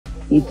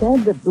He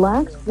said that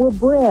blacks were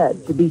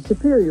bred to be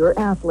superior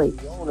athletes.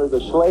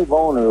 The slave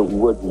owner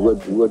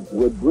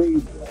would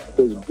breed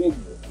his big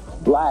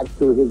black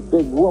to his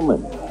big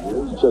woman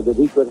so that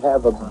he could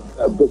have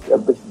a big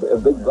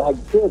black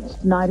kid.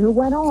 Snyder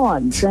went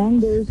on, saying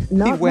there's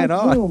not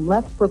much room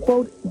left for,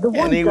 quote, the white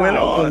guy. And he went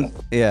on.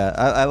 Yeah,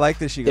 I like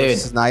this. She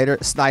goes,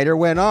 Snyder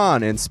went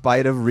on in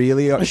spite of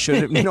really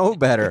should know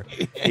better.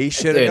 He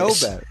should have known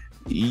better.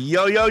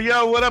 Yo,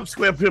 what up,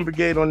 Square Pin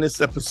Brigade? On this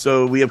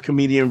episode, we have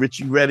comedian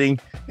Richie Redding,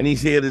 and he's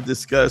here to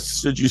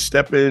discuss, should you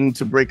step in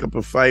to break up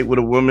a fight with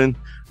a woman?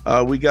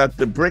 We got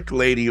the brick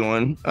lady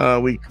on.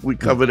 We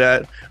cover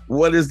that.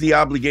 What is the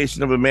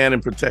obligation of a man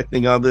in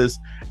protecting others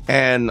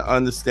and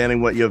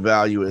understanding what your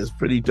value is?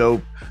 Pretty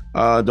dope.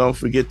 Don't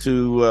forget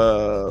to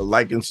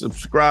like and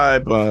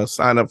subscribe.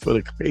 Sign up for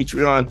the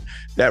Patreon.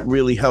 That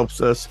really helps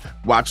us.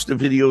 Watch the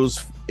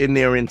videos in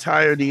their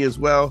entirety as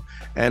well.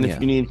 And if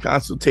you need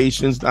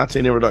consultations,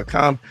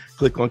 DanteNero.com.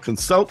 Click on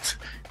consult.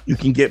 You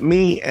can get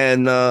me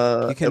and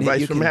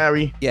advice from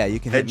Harry. Yeah, you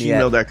can at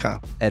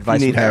gmail.com.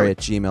 Advice from Harry at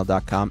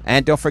gmail.com.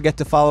 And don't forget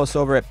to follow us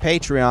over at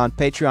Patreon,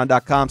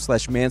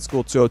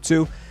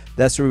 patreon.com/manschool202.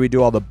 That's where we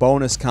do all the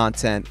bonus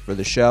content for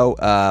the show.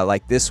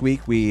 Like this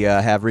week, we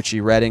have Richie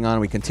Redding on.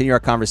 We continue our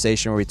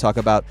conversation where we talk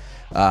about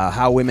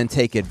how women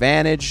take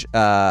advantage,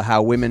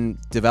 how women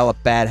develop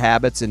bad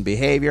habits and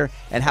behavior,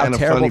 and how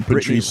terrible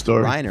Brittany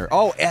Griner.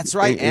 Oh, that's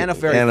right. And a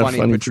very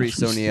funny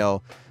Patrice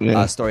O'Neal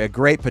story. A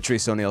great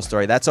Patrice O'Neal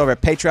story. That's over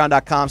at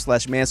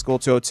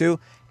patreon.com/manschool202.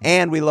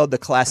 And we load the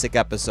classic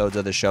episodes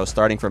of the show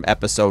starting from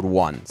episode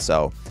 1.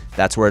 So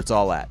that's where it's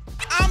all at.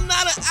 I'm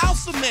not an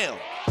alpha male.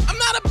 I'm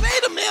not a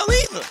beta male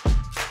either.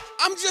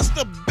 I'm just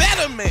a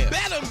better man.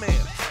 Well,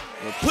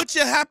 put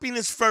your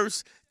happiness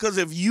first, because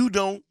if you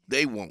don't,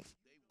 they won't.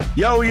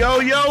 Yo,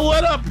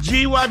 what up,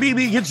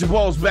 GYBB? Get your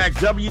balls back.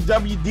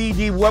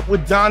 WWDD, What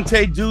Would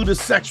Dante Do? The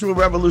Sexual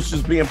Revolution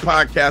is being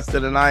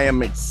podcasted, and I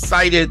am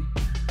excited.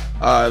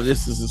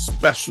 This is a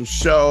special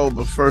show,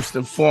 but first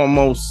and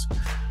foremost,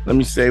 let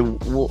me say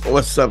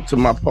what's up to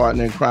my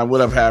partner in crime.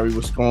 What up, Harry?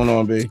 What's going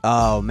on, babe?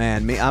 Oh,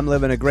 man. I'm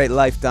living a great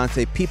life,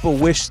 Dante. People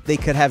wish they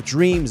could have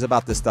dreams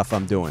about the stuff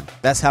I'm doing.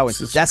 That's how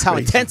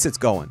intense it's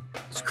going.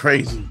 It's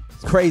crazy.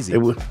 It's crazy.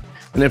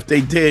 And if they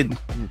did,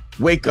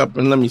 wake up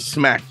and let me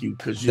smack you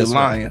because you're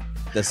lying.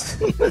 This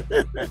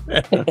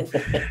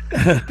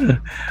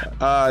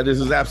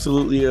is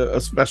absolutely a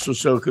special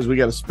show because we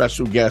got a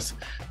special guest.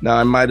 Now,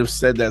 I might have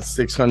said that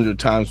 600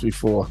 times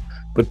before,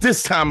 but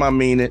this time I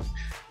mean it.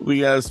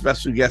 We got a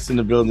special guest in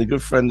the building, a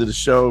good friend of the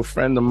show,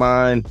 friend of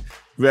mine,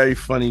 very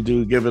funny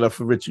dude. Give it up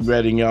for Richie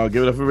Redding, y'all.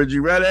 Give it up for Richie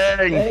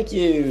Redding. Thank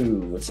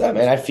you. What's up,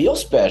 man? I feel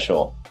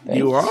special.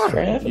 You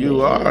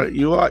are.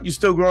 You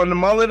still growing the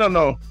mullet or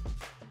no?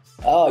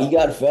 Oh, you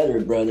got to feather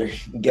it, brother.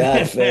 You got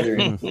to feather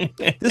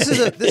it. This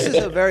is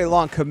a very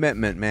long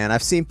commitment, man.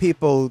 I've seen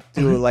people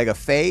do like a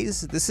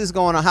phase. This is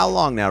going on how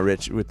long now,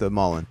 Rich, with the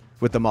mullet?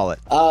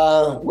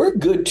 We're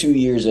good 2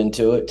 years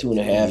into it,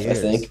 2.5, I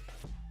think.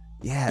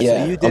 Yeah,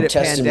 so you did it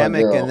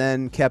pandemic and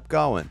then kept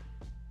going.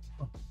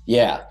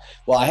 Yeah.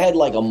 Well, I had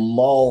like a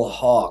mall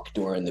hawk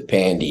during the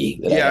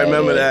pandy. I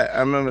remember that.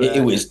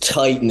 It was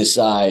tight in the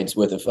sides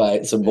with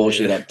some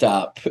bullshit up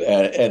top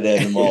and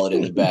then the mullet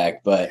in the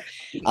back. But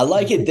I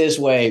like it this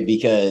way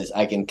because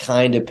I can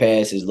kind of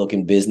pass as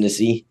looking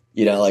businessy.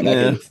 You know, like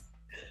I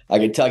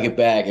can tuck it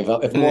back. If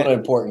I'm on an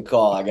important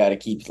call, I got to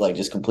keep like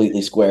just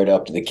completely squared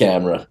up to the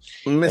camera.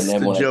 Mr. And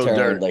then when Joe I turn,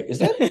 Dirt. like, is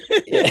that?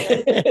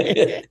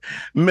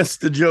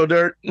 Mr. Joe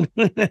Dirt.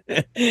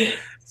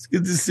 It's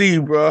good to see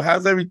you, bro.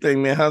 How's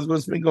everything, man?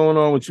 What's been going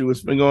on with you?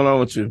 It's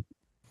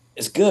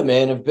good,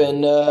 man. I've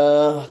been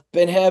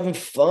having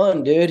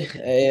fun, dude.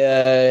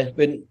 I've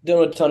been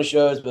doing a ton of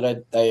shows, but I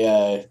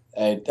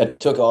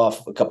took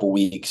off a couple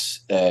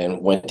weeks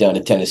and went down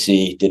to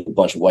Tennessee, did a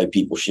bunch of white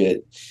people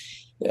shit.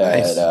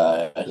 Nice.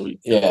 You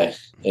did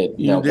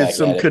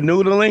some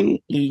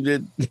canoodling. You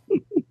did.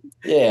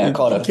 Yeah, I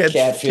caught a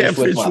catfish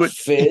with my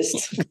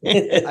fist. I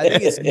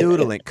think it's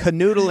noodling.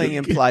 Canoodling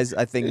implies,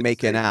 I think,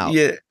 making out.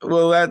 Yeah.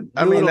 Well,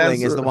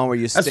 noodling is the one where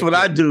you. That's what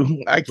I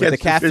do. I catch the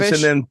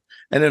catfish and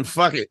then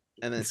fuck it.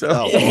 And then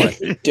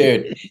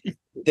dude,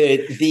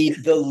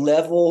 the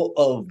level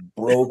of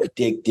broke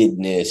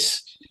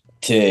dickedness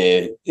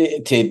to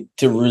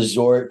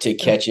resort to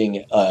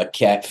catching a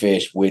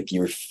catfish with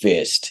your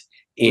fist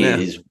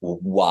is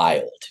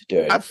wild,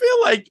 dude. I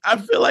feel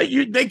like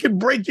they could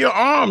break your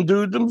arm,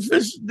 dude. Them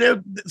fish,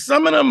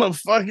 some of them are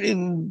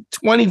fucking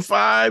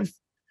 25,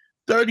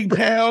 30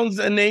 pounds,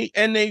 and they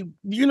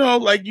you know,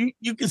 like you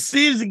can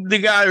see the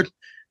guy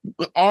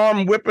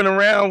arm whipping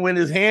around with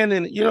his hand,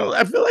 and you know,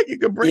 I feel like it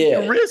could break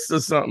your wrist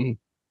or something.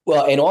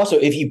 Well, and also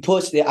if you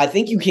push, I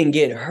think you can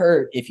get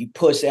hurt if you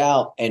push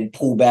out and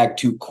pull back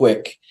too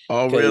quick.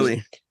 Oh,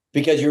 really?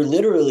 Because you're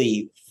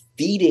literally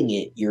feeding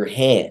it your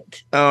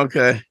hand. Oh,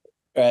 okay.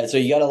 All right, so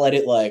you got to let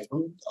it like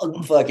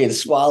fucking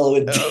swallow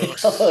it down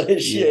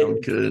and shit. Yeah,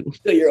 I'm good.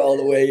 Until you're all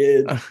the way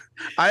in.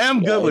 I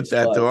am good with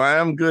that, though. I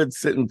am good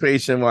sitting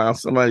patient while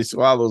somebody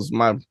swallows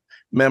my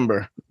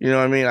member. You know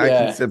what I mean? I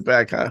can sit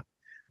back.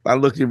 I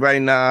look you right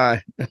in the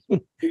eye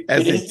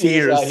as his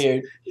tears. Out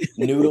here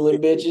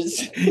noodling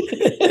bitches.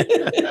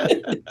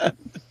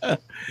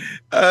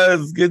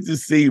 It's good to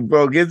see you,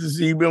 bro. Good to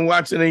see you. Been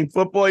watching any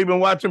football? You been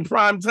watching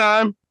prime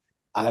time?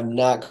 I've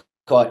not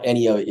caught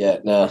any of it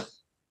yet. No.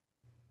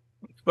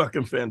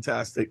 Fucking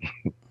fantastic.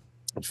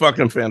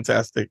 Fucking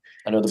fantastic.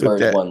 I know the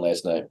Birds won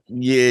last night.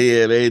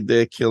 Yeah,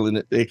 they're killing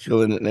it. They're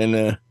killing it. And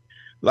a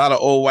lot of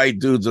old white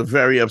dudes are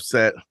very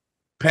upset,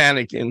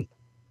 panicking,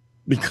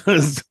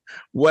 because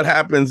what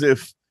happens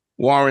if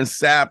Warren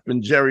Sapp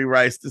and Jerry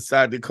Rice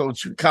decide to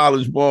coach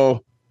college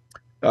ball?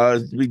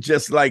 Be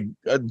just like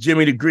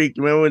Jimmy the Greek.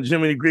 Remember when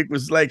Jimmy the Greek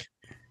was like,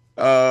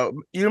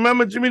 you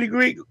remember Jimmy the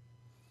Greek?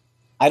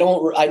 I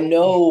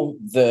know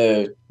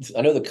the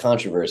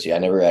controversy. I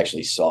never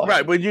actually saw it.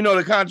 Right, but you know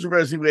the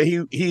controversy where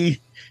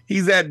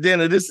he's at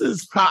dinner. This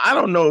is, I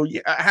don't know.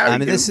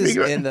 This is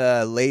in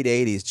the late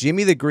 80s.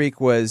 Jimmy the Greek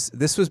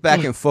this was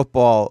back in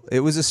football.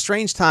 It was a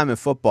strange time in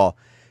football.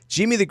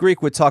 Jimmy the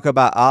Greek would talk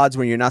about odds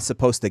when you're not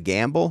supposed to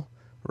gamble,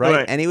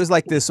 right? And he was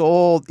like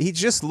he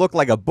just looked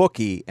like a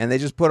bookie, and they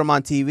just put him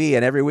on TV,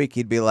 and every week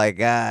he'd be like,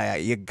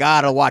 you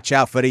got to watch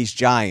out for these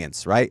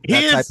Giants, right?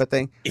 That type of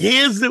thing.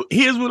 Here's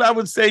what I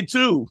would say,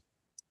 too.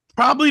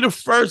 Probably the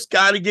first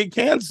guy to get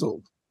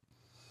canceled.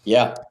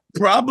 Yeah.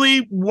 Probably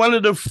one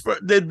of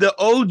the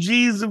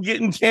OGs of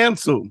getting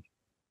canceled.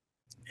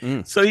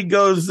 So he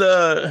goes,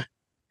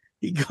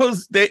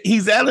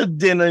 he's at a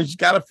dinner. He's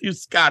got a few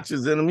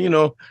scotches in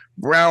him,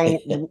 brown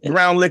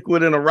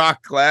liquid in a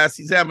rock glass.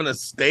 He's having a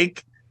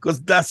steak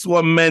because that's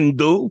what men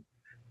do.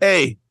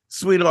 Hey,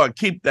 sweetheart,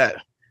 keep that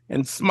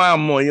and smile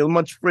more. You're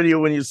much prettier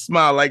when you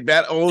smile, like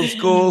that old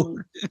school.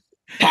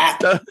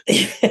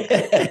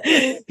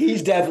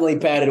 He's definitely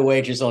patted a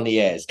waitress on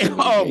the ass.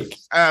 Oh,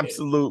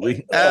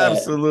 absolutely.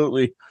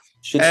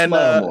 Should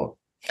smile more.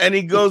 And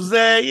he goes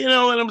there,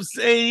 what I'm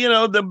saying,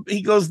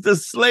 he goes, the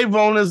slave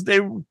owners, they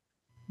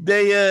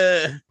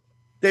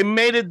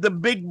made it the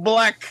big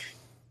black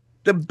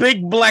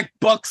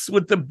bucks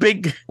with the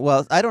big.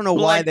 Well, I don't know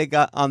why they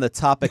got on the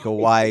topic of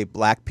why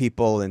black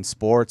people in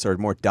sports are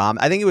more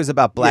dominant. I think it was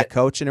about black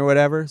coaching or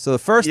whatever. So the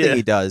first thing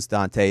he does,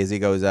 Dante, is he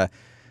goes,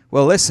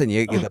 well, listen,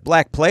 the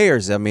black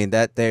players, I mean,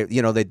 that they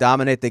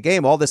dominate the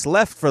game. All that's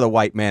left for the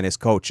white man is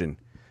coaching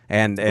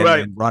and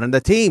running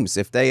the teams.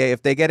 If they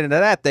get into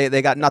that,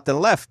 they got nothing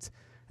left.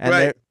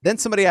 And then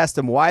somebody asked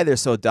him why they're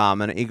so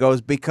dominant. He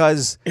goes,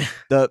 because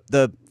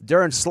the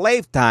during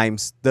slave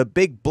times, the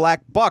big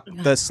black buck,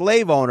 the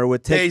slave owner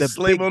would take the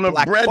slave big owner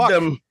black bred buck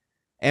them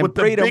and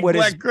breed them with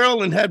black his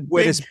girl and had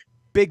his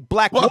big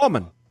black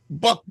woman.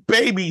 Buck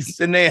babies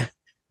and their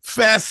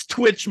fast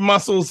twitch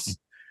muscles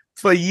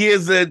for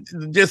years.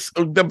 Just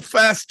the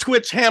fast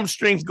twitch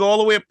hamstrings go all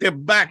the way up their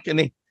back,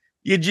 and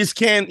you just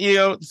can't,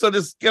 so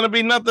there's gonna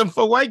be nothing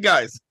for white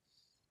guys.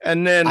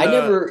 And then I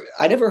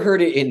never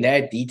heard it in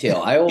that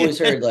detail. I always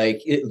heard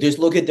just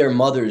look at their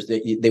mothers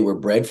that they were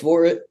bred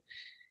for it.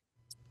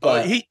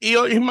 But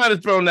he might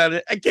have thrown that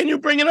in. Can you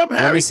bring it up,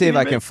 Harry? Let me see if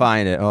I can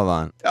find it. Hold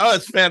on. Oh,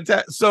 it's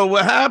fantastic. So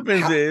what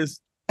happens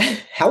is,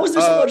 how is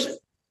there so much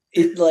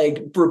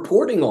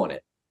reporting on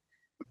it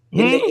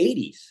in the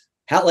 80s?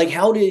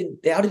 How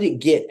did it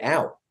get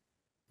out?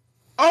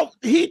 Oh,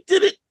 he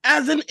did it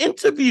as an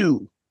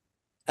interview.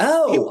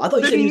 Oh, I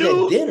thought you said he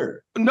was at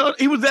dinner. No,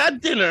 he was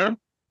at dinner.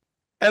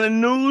 And a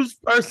news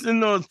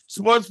person or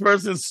sports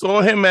person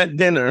saw him at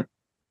dinner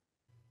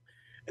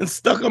and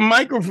stuck a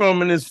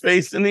microphone in his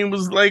face, and he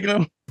was like,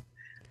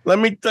 let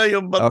me tell you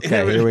about...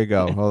 Okay, here we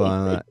go. Hold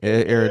on.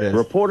 Here it is.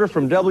 Reporter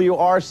from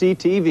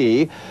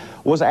WRC-TV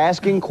was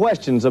asking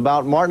questions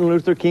about Martin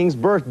Luther King's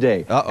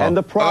birthday and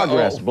the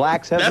progress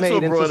blacks have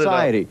made in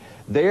society.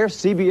 There,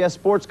 CBS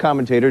sports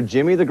commentator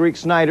Jimmy the Greek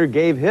Snyder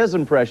gave his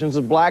impressions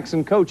of blacks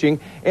in coaching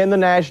in the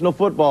National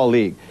Football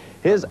League.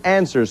 His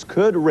answers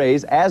could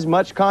raise as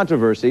much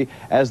controversy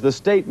as the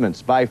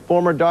statements by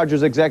former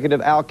Dodgers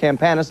executive Al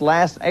Campanis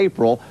last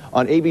April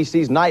on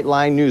ABC's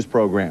Nightline news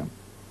program.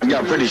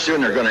 Yeah, pretty soon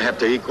they're going to have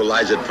to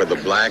equalize it for the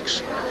blacks,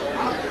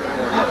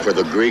 for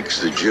the Greeks,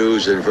 the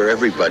Jews, and for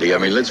everybody. I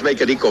mean, let's make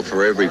it equal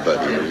for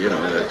everybody,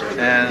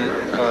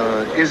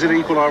 And is it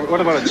equal? What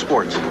about in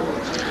sports?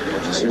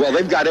 Well,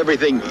 they've got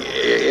everything.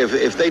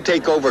 If they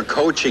take over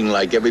coaching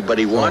like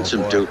everybody wants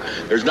them to,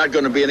 there's not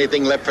going to be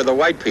anything left for the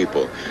white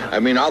people. I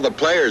mean, all the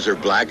players are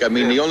black. I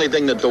mean, the only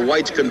thing that the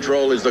whites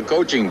control is the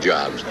coaching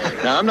jobs.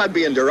 Now, I'm not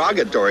being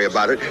derogatory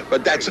about it,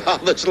 but that's all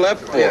that's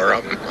left for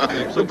them.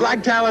 The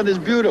black talent is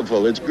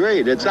beautiful. It's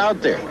great. It's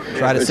out there.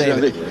 Try to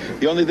save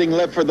it. The only thing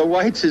left for the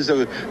whites is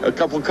a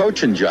couple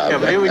coaching jobs. Yeah,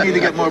 maybe we need to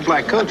get more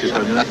black coaches,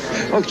 don't we?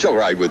 Oh, it's all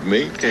right with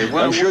me. Okay,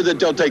 well, I'm sure that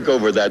they'll take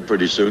over that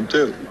pretty soon,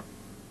 too.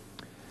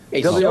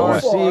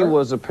 WRC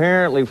was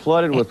apparently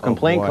flooded with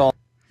complaint calls.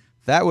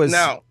 That's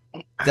not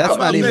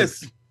even.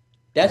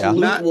 That's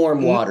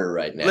lukewarm water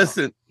right now.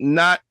 Listen,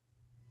 not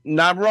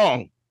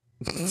wrong.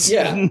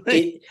 Yeah,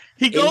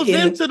 he goes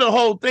into the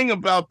whole thing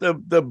about the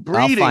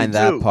breeding. I'll find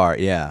that part.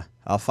 Yeah,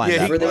 I'll find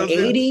that. For the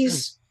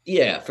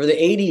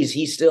 80s,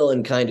 he's still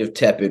in kind of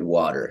tepid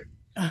water,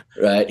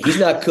 right? He's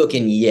not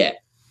cooking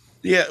yet.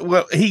 Yeah,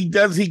 well, he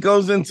does. He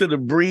goes into the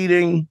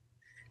breeding,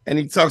 and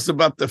he talks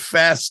about the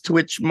fast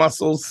twitch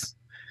muscles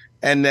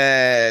and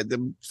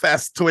the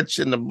fast twitch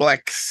and the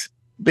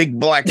big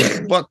black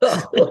buck.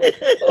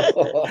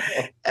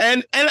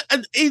 and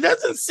he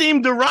doesn't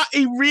seem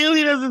he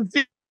really doesn't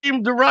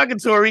seem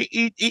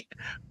derogatory.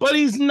 But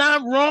he's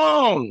not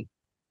wrong.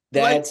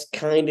 That's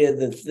kind of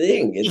the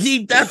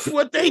thing. That's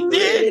what they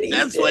did.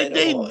 That's what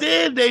they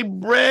did. They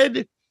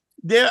bred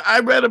there.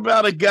 I read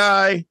about a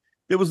guy.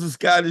 There was this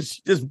guy,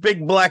 this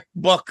big black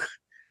buck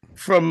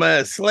from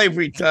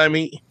slavery time.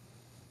 They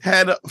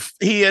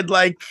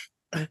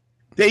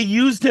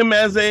used him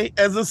as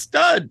a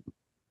stud.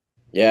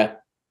 Yeah.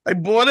 I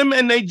bought him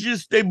and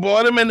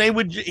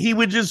he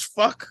would just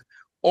fuck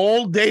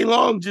all day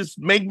long, just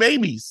make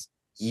babies.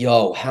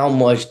 Yo, how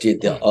much did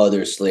the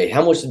other slave?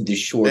 How much did the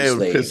short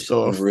slaves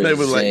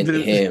resent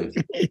him?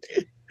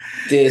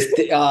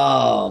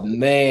 Oh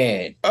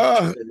man.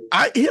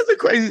 Here's a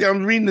crazy.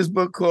 I'm reading this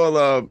book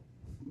called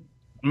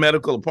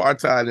Medical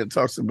Apartheid. It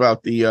talks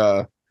about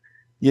the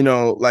we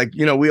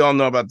all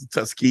know about the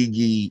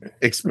Tuskegee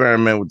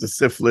experiment with the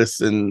syphilis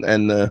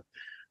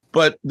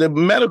but the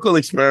medical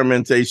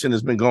experimentation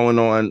has been going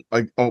on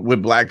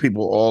with Black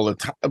people all the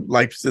time,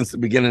 like since the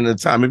beginning of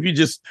the time. If you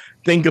just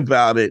think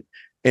about it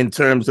in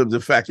terms of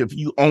the fact, if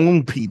you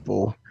own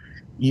people,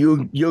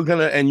 you're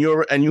gonna and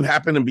you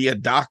happen to be a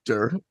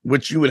doctor,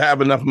 which you would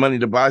have enough money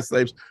to buy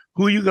slaves,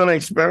 who are you gonna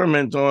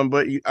experiment on?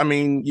 But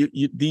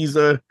these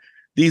are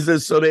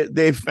so that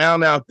they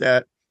found out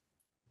that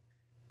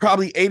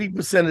probably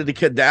 80% of the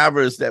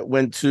cadavers that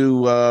went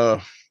to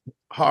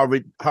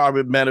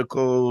Harvard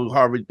Medical,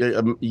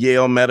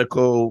 Yale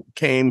Medical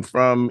came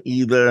from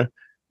either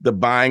the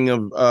buying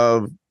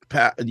of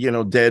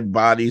dead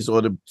bodies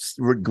or the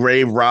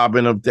grave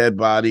robbing of dead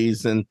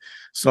bodies and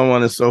so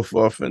on and so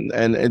forth. And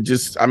it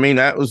just,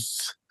 that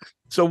was,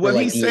 so what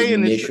he's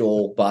saying is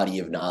initial body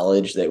of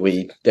knowledge that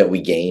we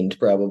gained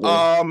probably.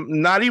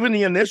 Not even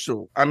the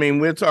initial.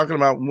 We're talking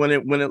about when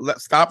it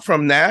stopped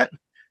from that,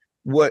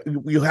 what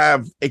you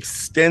have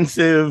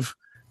extensive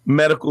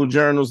medical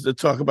journals that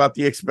talk about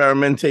the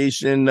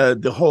experimentation,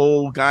 the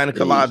whole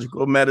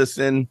gynecological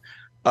medicine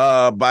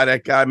by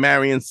that guy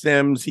Marion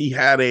Sims. He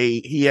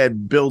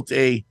had built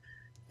a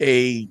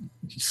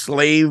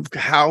slave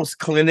house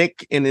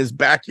clinic in his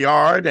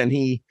backyard, and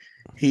he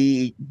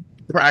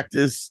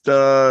practiced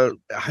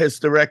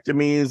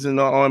hysterectomies and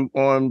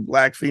on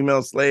Black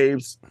female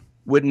slaves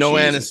with no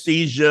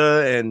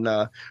anesthesia, and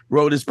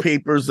wrote his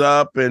papers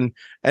up, and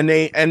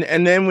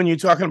then when you're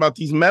talking about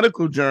these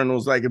medical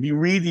journals, like if you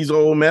read these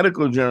old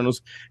medical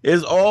journals,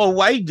 it's all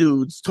white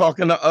dudes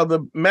talking to other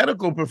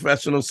medical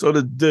professionals. So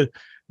the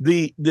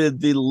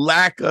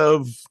lack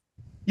of,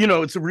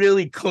 it's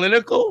really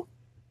clinical,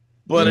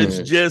 but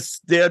it's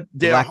just they're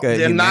lack of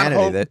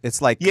humanity.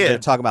 It's like they're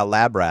talking about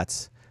lab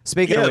rats.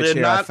 Speaking of which,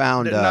 I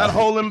found they're not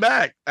holding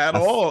back at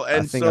all.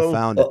 And I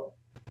found it.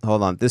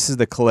 Hold on, this is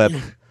the clip.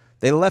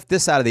 They left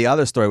this out of the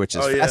other story, which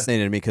is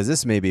fascinating to me because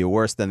this may be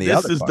worse than the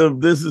other.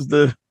 This is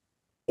the.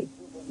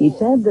 He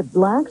said that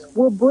Blacks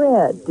were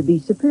bred to be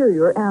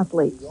superior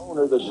athletes.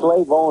 The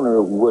slave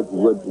owner would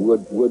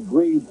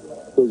breed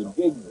his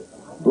big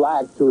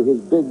black to his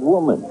big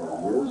woman,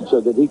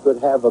 so that he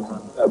could have a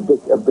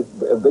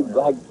big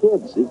black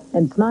kid. See?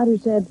 And Snyder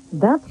said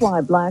that's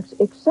why Blacks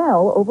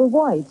excel over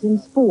whites in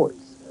sports.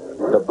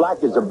 The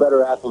Black is a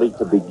better athlete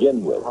to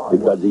begin with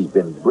because he's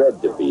been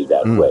bred to be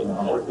that way,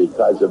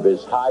 because of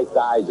his high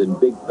thighs and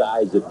big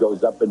thighs that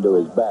goes up into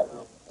his back.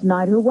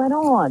 Snyder went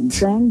on,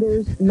 saying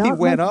there's not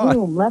much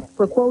room left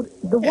for, quote,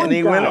 the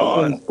white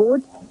guys in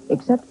sports,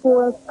 except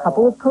for a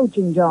couple of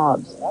coaching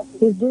jobs.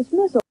 His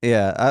dismissal.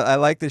 Yeah, I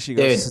like that she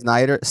goes,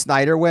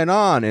 Snyder went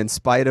on in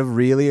spite of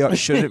really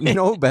should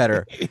know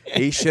better.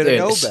 He should have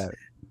known better.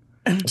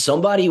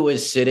 Somebody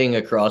was sitting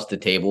across the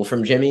table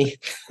from Jimmy.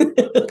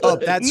 Oh,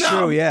 that's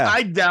true. Yeah,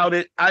 I doubt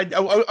it. I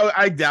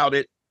doubt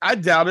it.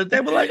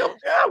 They were like, "Oh,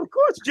 yeah, of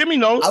course, Jimmy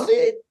knows."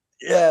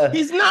 Yeah,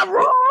 he's not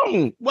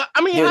wrong. Well,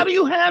 how do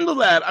you handle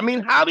that?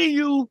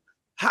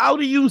 How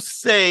do you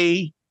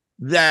say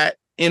that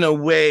in a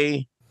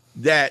way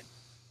that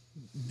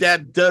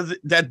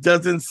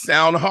doesn't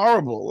sound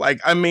horrible?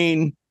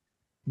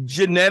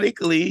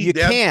 Genetically, you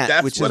can't,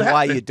 that's which is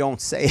why you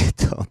don't say it,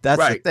 though.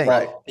 That's the thing.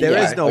 Right. There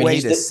is no way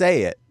to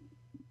say it.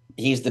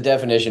 He's the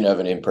definition of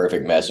an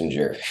imperfect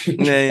messenger.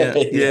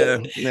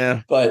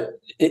 Yeah. But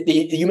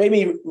you made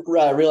me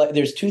realize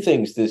there's two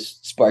things this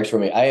sparks for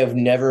me. I have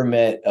never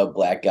met a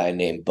Black guy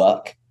named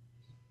Buck.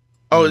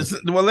 Oh,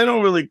 they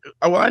don't really.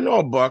 Well, I know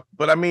a Buck,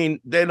 but they don't.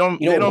 They don't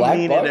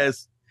mean Buck? It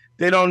as.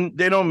 They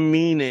don't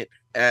mean it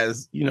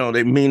as.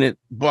 They mean it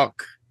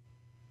Buck.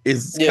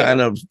 Is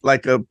kind of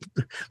like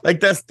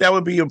that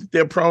would be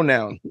their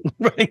pronoun,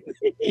 right?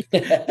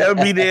 That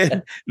would be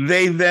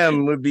they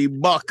them would be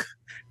Buck.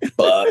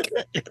 But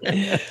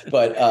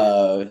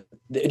the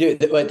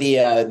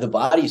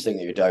bodies thing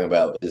that you're talking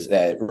about is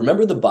that,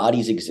 remember the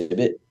bodies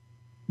exhibit?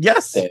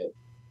 Yes. That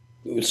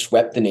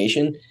swept the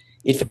nation.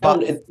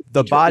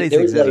 The bodies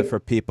exhibit, for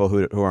people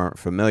who aren't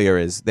familiar,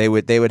 is they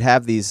would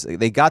have these.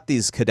 They got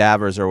these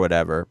cadavers or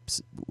whatever.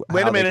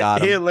 Wait a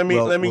minute. Here, let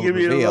me give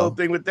you a little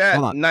thing with that.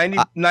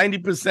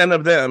 90%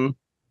 of them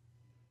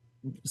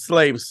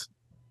slaves.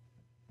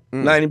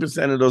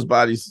 90% of those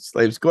bodies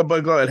slaves. Go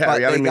ahead,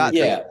 Harry.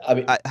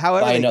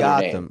 However they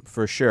got them,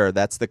 for sure.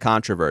 That's the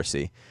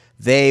controversy.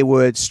 They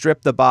would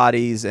strip the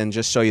bodies and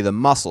just show you the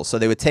muscles. So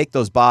they would take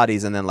those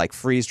bodies and then like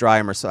freeze dry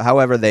them, or so.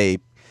 However they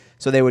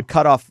would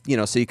cut off,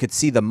 so you could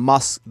see the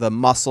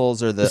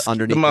muscles or the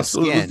underneath the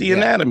skin, the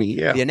anatomy,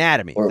 the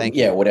anatomy. Or, Thank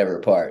you. Whatever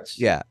parts.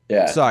 Yeah.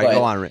 Sorry,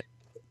 go on, Rick.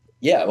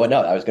 Yeah, well, no,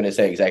 I was going to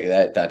say exactly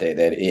that, Dante,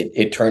 that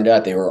it turned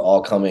out they were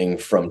all coming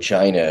from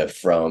China.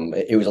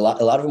 It was a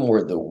lot of them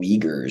were the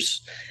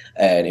Uyghurs,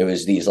 and it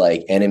was these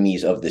like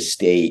enemies of the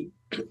state,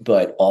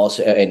 but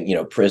also,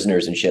 and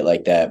prisoners and shit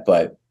like that.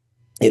 But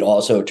it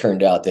also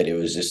turned out that it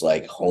was just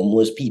like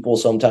homeless people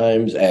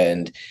sometimes,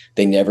 and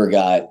they never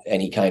got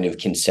any kind of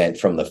consent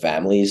from the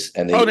families.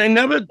 And they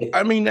never.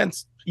 I mean,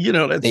 that's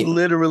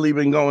literally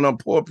been going on.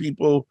 Poor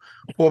people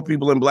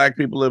and black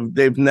people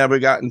they've never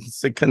gotten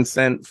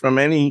consent from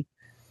any.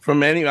 I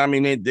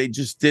mean, they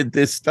just did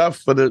this stuff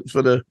for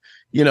the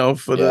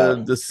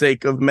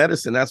sake of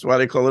medicine. That's why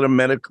they call it a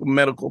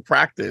medical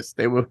practice.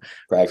 They were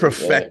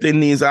perfecting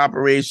these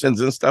operations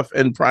and stuff,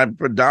 and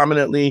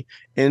predominantly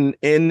in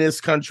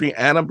this country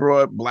and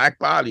abroad, black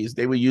bodies.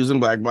 They were using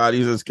black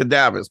bodies as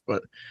cadavers,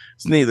 but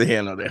it's neither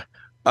here nor there.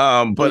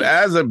 But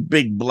as a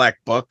big black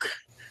buck,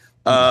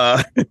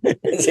 as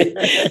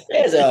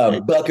a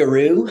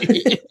buckaroo,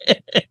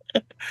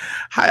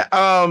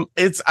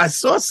 I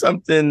saw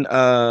something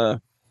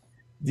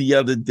the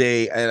other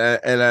day,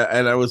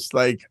 and I was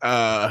like,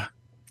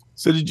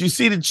 so did you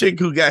see the chick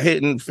who got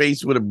hit in the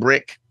face with a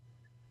brick?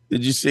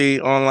 Did you see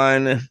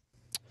online?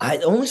 I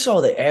only saw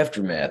the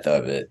aftermath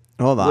of it.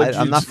 Hold on,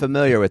 I'm not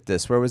familiar with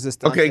this. Where was this?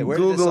 Okay,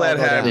 Google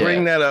that.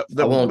 Bring that up.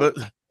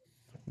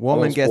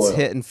 Woman gets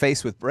hit in the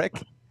face with brick.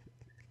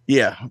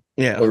 Yeah.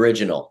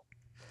 Original.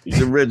 It's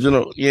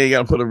original. Yeah, you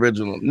gotta put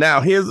original. Now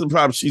here's the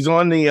problem. She's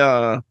on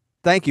the.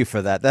 Thank you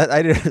for that.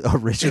 I did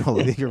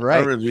original. You're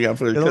right. I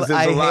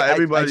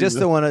just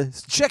don't want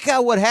to check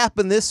out what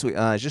happened this week.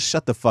 Just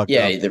shut the fuck up.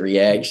 Yeah, the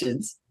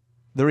reactions.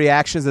 The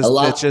reactions is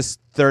it's just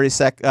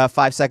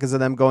 5 seconds of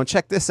them going,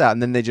 check this out,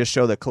 and then they just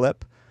show the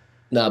clip.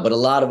 No, but a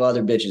lot of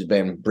other bitches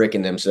been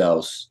bricking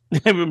themselves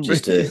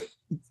just to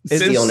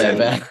see on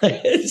that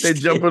balance. They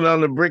jumping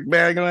on the brick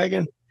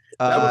bandwagon.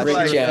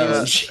 Brick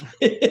challenge.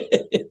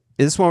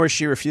 Is this one where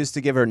she refused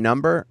to give her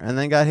number and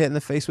then got hit in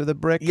the face with a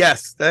brick?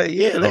 Yes. There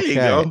you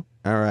go.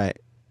 All right.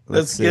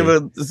 Let's give a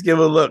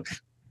look.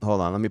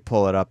 Hold on. Let me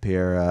pull it up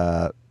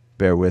here.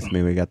 Bear with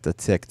me. We got the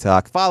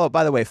TikTok. Follow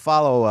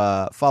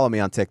me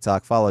on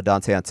TikTok. Follow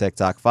Dante on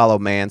TikTok. Follow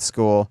Man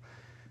School.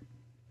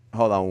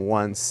 Hold on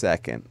 1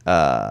 second.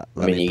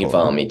 You can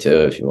follow me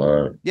too if you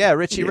want. Yeah,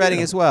 Richie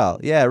Redding as well.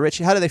 Yeah,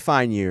 Richie. How do they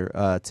find you?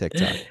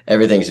 TikTok.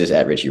 Everything's just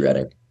at Richie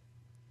Redding.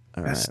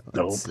 All right. That's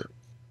dope.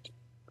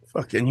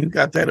 Fucking, you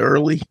got that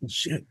early?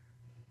 Shit.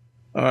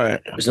 All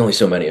right. There's only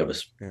so many of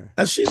us.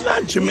 Yeah. She's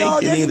not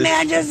Jamaican this either.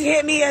 Man just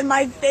hit me in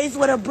my face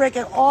with a brick,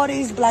 and all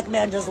these black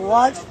men just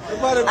watch,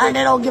 and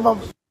they don't give a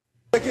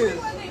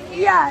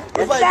Yeah,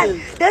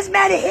 this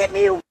man hit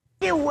me,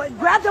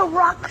 grabbed a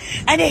rock,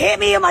 and he hit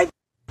me in my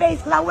face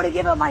because I would have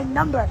given him my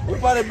number.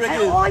 And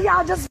all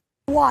y'all just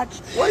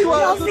watch.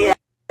 Y'all see that?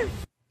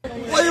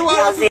 What do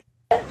y'all see?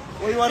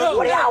 What y'all do?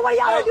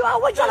 I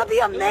want y'all to be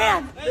a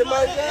man.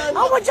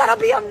 I want y'all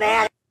to be a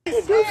man.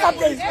 Do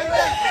something.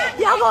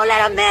 Y'all gonna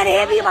let a man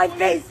hit me in my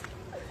face?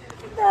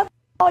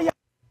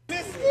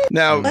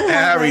 Now,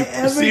 Harry,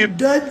 see if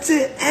done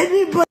to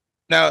anybody.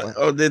 Now,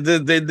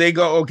 they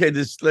go. Okay,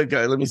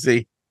 let me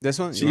see. This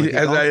one.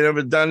 Has I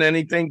ever done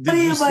anything? Did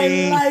you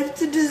see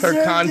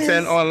her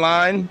content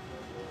online?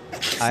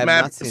 I have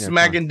not seen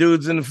smacking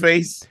dudes in the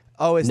face.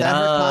 Oh, is that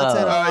her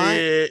content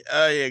online?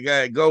 Oh yeah. Go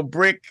ahead. Go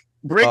brick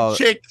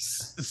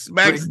chicks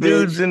smacks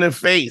dudes in the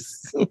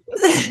face.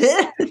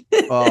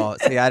 Oh,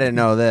 see, I didn't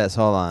know this.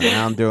 Hold on.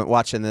 Now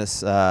watching this.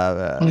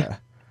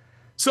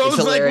 So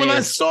it's like when I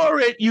saw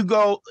it, you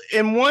go,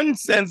 in one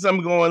sense,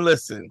 I'm going,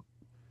 listen.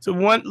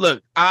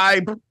 Look,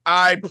 I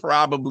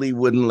probably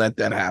wouldn't let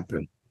that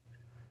happen,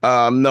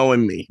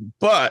 knowing me.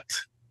 But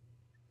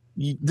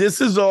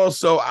this is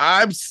also,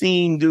 I've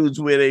seen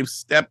dudes where they've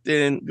stepped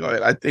in. Go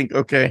ahead. I think,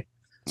 okay.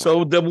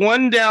 So the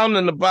one down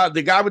in the bottom,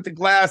 the guy with the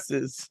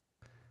glasses,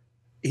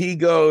 he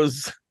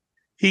was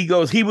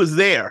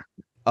there.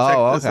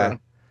 Oh, okay.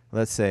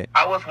 Let's see.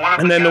 I was one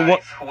of the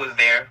guys who was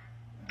there.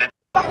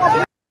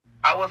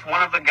 I was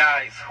one of the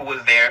guys who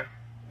was there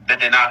that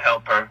did not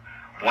help her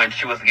when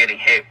she was getting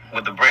hit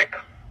with the brick,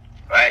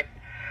 right?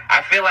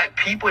 I feel like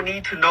people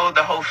need to know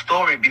the whole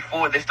story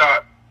before they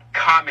start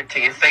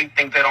commenting and saying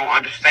things they don't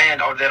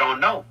understand or they don't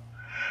know.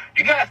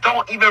 You guys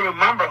don't even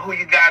remember who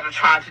you guys are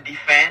trying to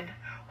defend,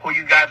 who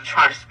you guys are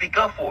trying to speak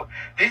up for.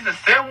 This is the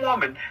same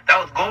woman that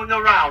was going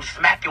around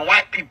smacking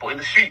white people in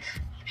the streets.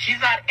 She's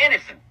not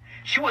innocent.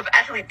 She was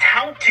actually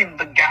taunting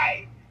the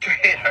guy to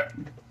hit her.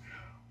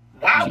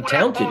 Why would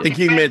I think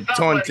he meant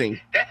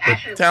taunting.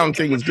 But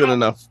taunting is good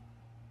enough.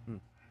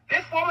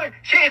 This woman,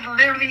 she is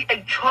literally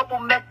a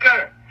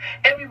troublemaker.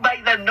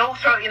 Everybody that knows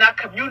her in our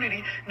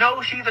community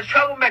knows she's a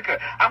troublemaker.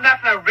 I'm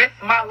not going to risk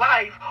my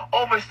life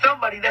over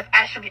somebody that's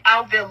actually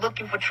out there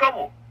looking for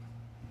trouble.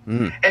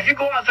 If you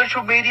go on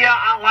social media,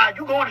 online,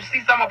 you're going to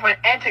see some of her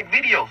antic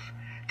videos,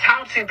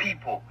 taunting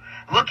people,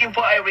 looking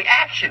for a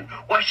reaction.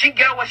 Well, she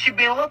got what she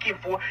been looking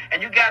for,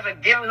 and you guys are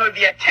giving her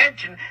the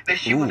attention that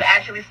she was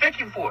actually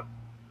seeking for.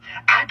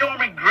 I don't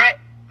regret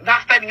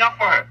not standing up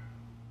for her.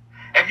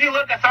 If you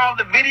look at some of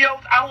the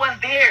videos, I was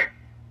there.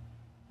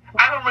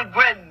 I don't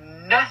regret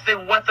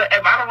nothing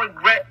whatsoever. I don't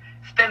regret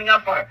standing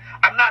up for her.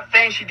 I'm not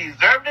saying she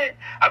deserved it.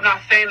 I'm not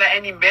saying that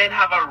any man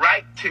have a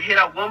right to hit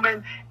a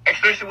woman,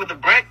 especially with a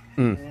brick.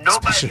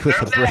 Nobody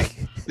deserves that.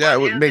 Yeah, I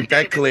would make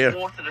that clear.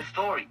 More to the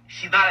story.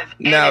 She's not as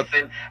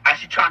innocent as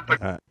she trying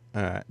to.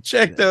 All right.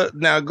 Check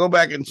go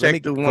back and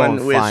check the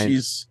one where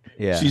she's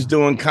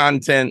doing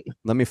content.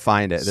 Let me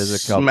find it.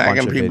 There's a couple bunch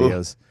of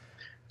videos.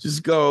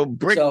 Just go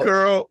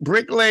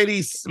brick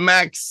lady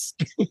smacks.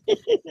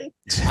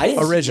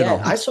 Original.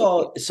 I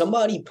saw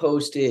somebody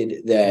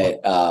posted that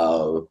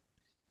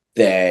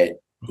that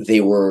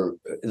they were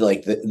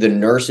like the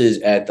nurses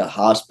at the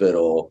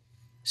hospital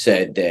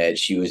said that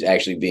she was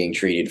actually being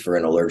treated for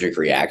an allergic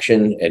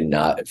reaction and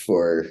not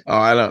for. Oh,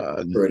 I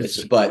don't.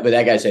 But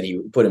that guy said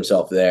he put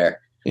himself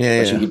there.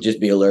 Yeah, but she could just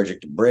be allergic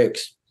to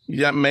bricks.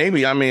 Yeah,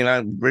 maybe. I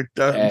mean, brick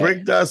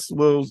dust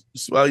will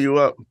swell you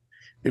up.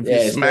 If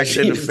you smack it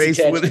in the face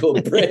with it. A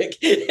brick.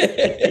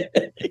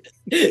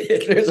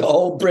 If there's a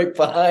whole brick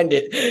behind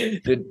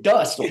it, the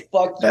dust will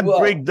fuck you up. That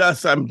brick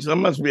dust, I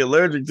must be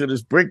allergic to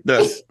this brick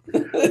dust.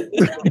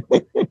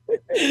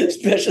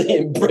 Especially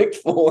in brick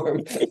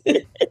form.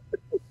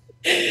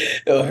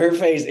 Her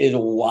face is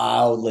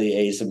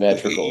wildly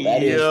asymmetrical.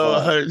 That is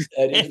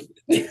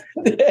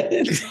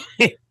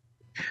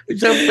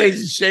her face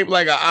is shaped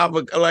like a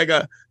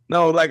avocado,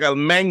 like a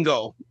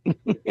mango.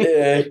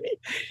 Yeah.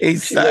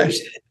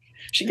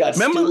 She got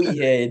Stewie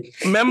head.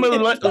 Remember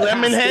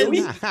lemon heads?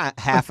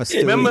 Half a Stewie.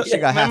 Remember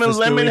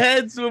lemon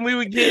heads when we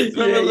were kids?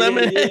 Remember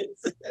lemon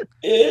heads?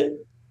 Yeah.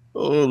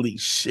 Holy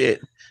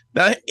shit.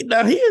 Now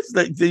here's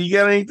do you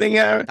got anything,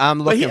 Aaron? I'm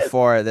looking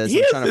for it. I'm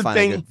trying to find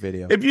a good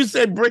video. If you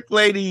said brick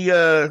lady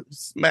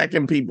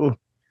smacking people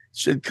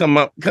should come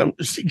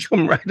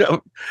right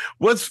up.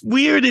 What's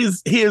weird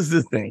is here's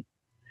the thing.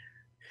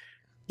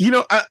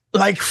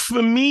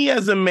 For me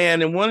as a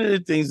man, and one of the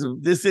things,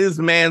 this is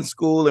man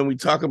school, and we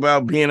talk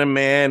about being a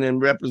man and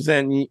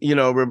representing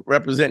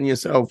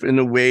yourself in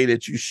the way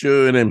that you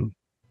should, and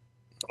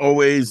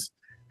always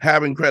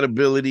having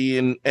credibility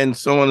and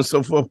so on and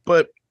so forth.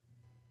 But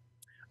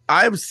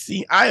I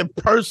have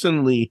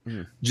personally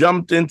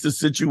jumped into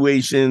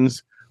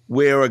situations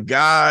where a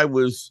guy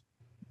was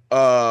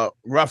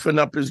roughing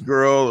up his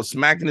girl or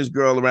smacking his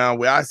girl around,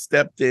 where I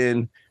stepped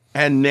in,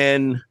 and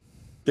then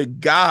the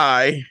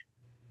guy,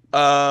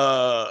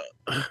 I'm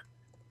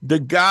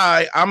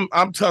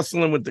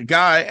tussling with the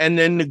guy, and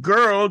then the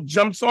girl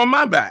jumps on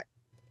my back.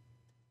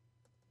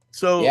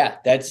 So yeah,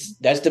 that's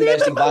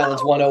domestic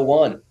violence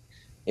 101.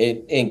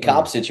 In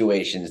cop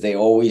situations, they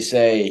always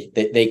say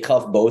that they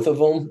cuff both of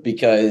them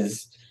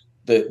because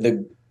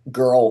the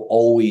girl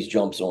always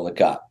jumps on the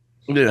cop.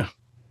 Yeah.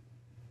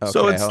 Okay,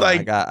 so it's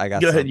like I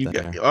got go ahead.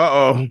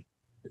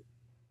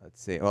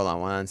 Let's see. Hold on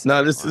one second.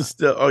 No, this is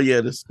still. Oh yeah,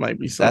 this might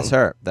be something. That's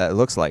her. That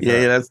looks like her.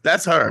 Yeah,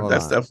 that's her. Hold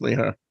that's on. definitely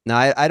her. No,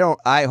 I don't.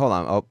 Hold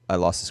on. Oh, I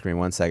lost the screen.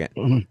 1 second.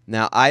 Mm-hmm.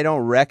 Now I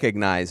don't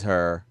recognize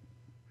her,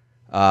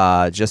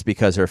 just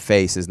because her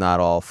face is not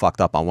all fucked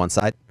up on one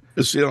side.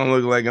 She don't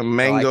look like a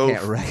mango.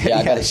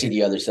 I gotta see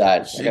the other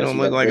side. She don't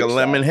look like a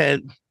lemon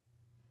head.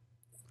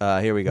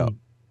 Here we go.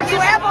 You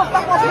ever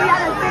fuck with me,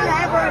 I don't feel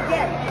ever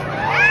again.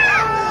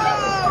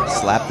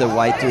 Slap the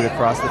white dude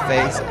across the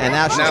face, and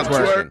now she's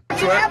twerking.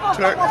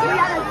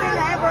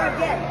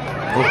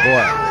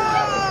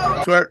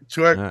 Twerk.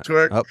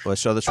 Twerk. Oh,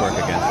 let's show the twerk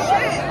again.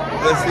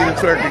 Let's see the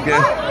twerk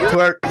again.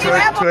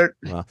 Twerk.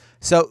 Well,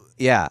 so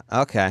yeah,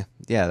 okay,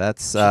 yeah,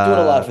 that's she's doing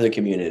a lot for the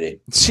community.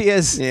 She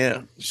is.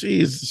 Yeah,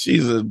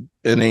 she's an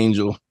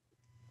angel.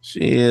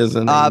 She is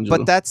an angel.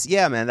 But that's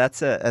man,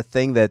 that's a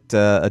thing that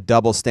a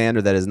double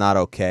standard that is not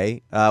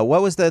okay.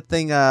 What was the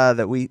thing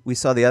that we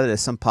saw the other day?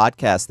 Some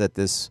podcast that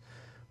this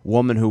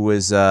woman who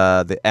was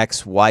the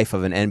ex-wife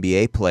of an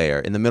NBA player,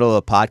 in the middle of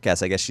the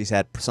podcast, I guess she's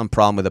had some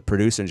problem with a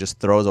producer and just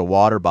throws a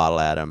water bottle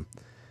at him.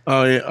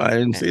 Oh yeah, I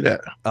didn't see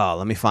that. Oh,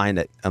 let me find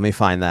it. Let me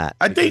find that.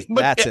 I think,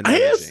 but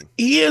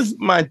here's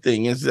my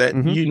thing: is that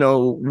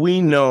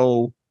we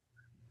know.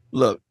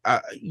 Look,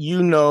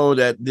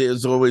 that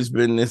there's always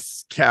been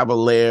this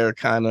cavalier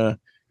kind of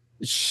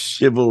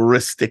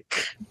chivalristic.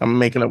 I'm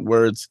making up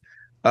words.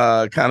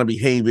 Kind of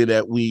behavior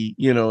that we,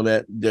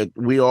 that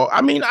we all.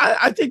 I mean,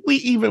 I think we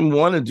even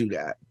want to do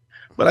that,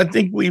 but I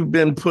think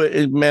men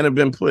have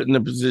been put in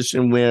a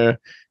position where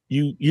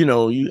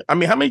I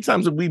mean, how many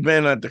times have we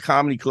been at the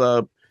comedy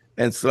club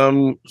and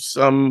some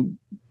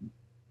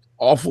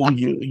awful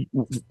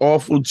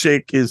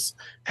chick is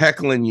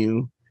heckling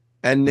you,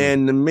 And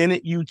then the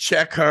minute you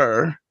check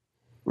her,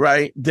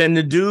 right, then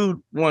the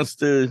dude wants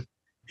to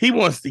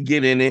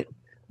get in it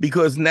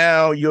because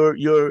now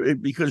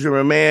because you're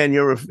a man,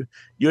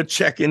 you're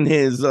checking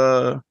his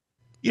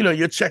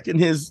you're checking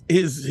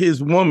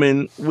his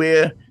woman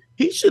where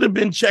he should have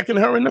been checking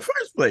her in the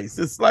first place.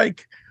 It's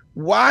like,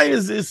 why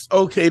is this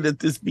okay that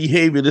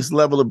this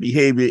level of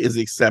behavior is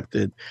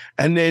accepted?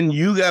 And then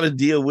you got to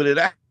deal with it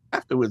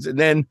afterwards. And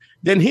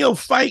then he'll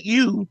fight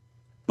you.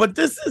 But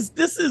this is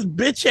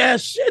bitch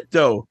ass shit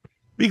though.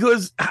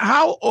 Because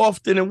how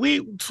often, and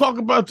we talk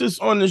about this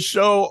on the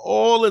show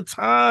all the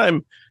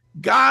time,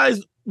 guys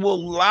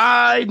will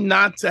lie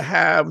not to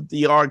have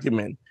the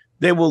argument.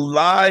 They will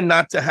lie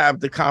not to have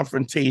the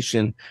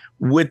confrontation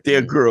with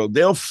their girl.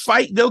 They'll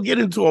fight. They'll get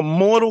into a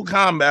mortal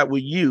combat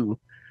with you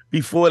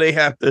before they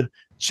have to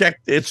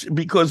check this.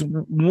 Because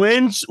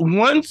once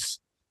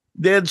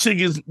their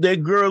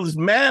girl is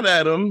mad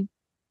at them,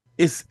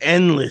 it's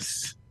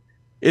endless.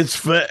 It's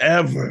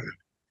forever.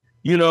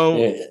 You know.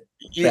 Yeah.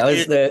 That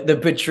was the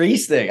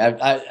Patrice thing.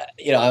 I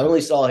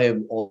only saw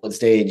him on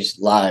stage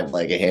live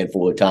like a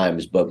handful of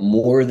times, but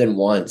more than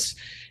once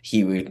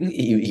he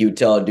would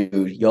tell a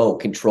dude, "Yo,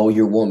 control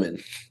your woman."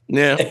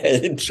 Yeah,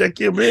 check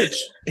your bitch.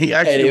 He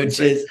actually would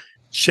say,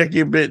 "Check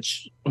your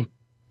bitch."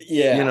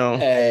 Yeah,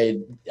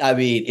 and I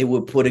mean, it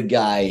would put a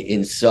guy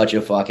in such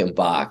a fucking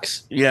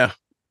box. Yeah,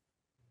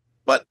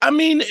 but I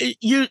mean,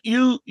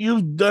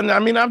 you've done. I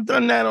mean, I've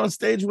done that on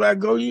stage where I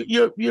go,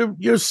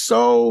 you're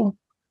so.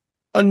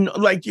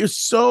 You're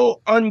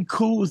so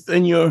uncouth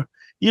and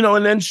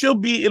and then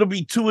it'll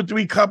be 2 or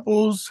 3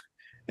 couples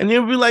and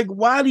they'll be like,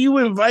 why do you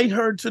invite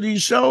her to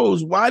these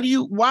shows? Why do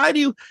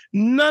you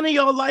none of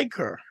y'all like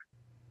her?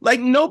 Like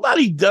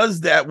nobody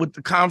does that with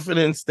the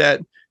confidence that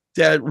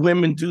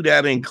women do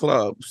that in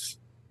clubs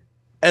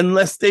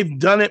unless they've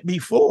done it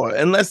before,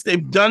 unless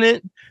they've done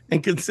it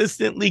and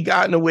consistently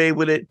gotten away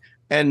with it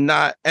and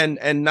not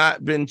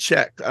been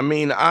checked. I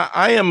mean,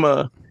 I am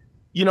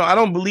I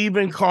don't believe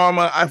in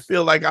karma. I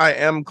feel like I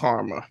am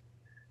karma.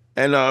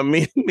 And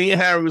me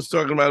and Harry was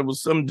talking about it with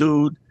some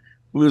dude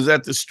who was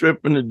at the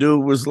strip, and the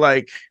dude was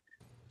like,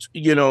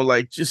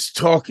 just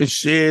talking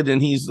shit.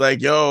 And he's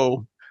like,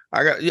 "Yo,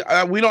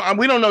 we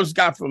don't know this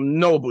guy from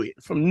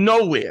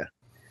nowhere.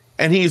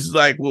 And he's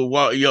like,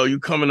 "Well, yo, you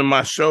coming to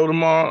my show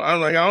tomorrow?"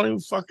 I'm like, "I don't even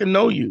fucking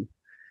know you."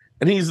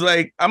 And he's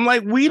like, I'm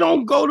like, "We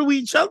don't go to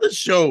each other's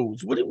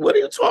shows. What are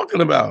you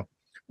talking about?"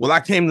 "Well, I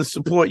came to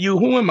support you."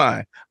 "Who am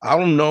I?" "I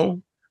don't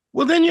know."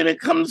 "Well, then you didn't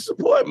come to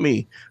support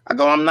me." I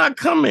go, "I'm not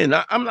coming.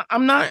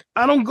 I'm not.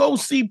 I don't go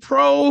see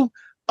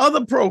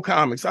other pro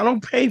comics. I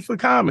don't pay for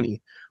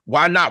comedy."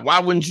 "Why not? Why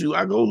wouldn't you?"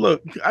 I go,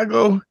 "Look." I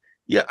go,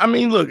 "Yeah, I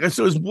mean, look." And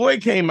so his boy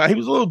came out. He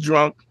was a little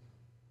drunk.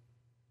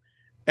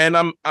 And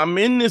I'm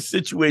in this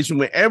situation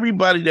where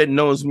everybody that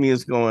knows me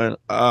is going,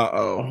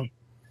 "Uh-oh.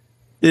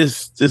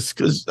 This,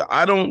 because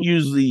I don't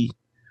usually...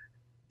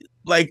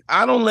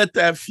 I don't let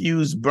that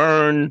fuse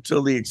burn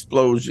till the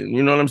explosion.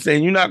 You know what I'm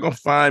saying? You're not gonna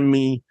find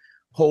me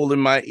holding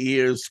my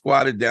ears,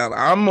 squatted down.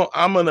 I'm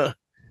gonna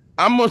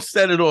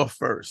set it off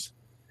first.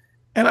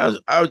 And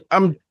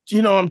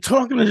I'm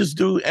talking to this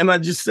dude, and I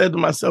just said to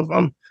myself,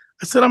 I'm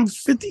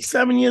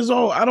 57 years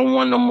old. I don't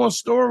want no more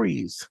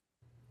stories.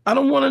 I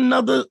don't want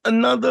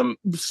another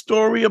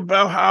story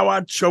about how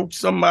I choked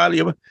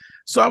somebody.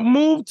 So I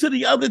moved to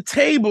the other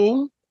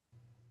table.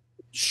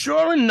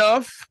 Sure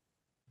enough,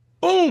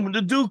 boom,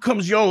 the dude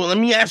comes, "Yo, let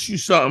me ask you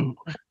something."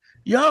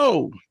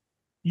 Yo,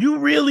 you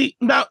really...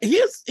 Now,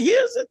 here's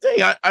the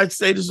thing. I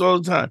say this all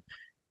the time.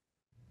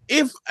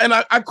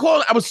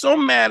 I was so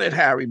mad at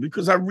Harry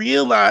because I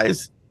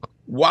realized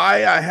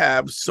why I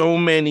have so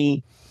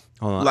many...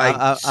 Hold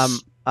on.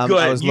 I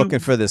was looking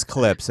for this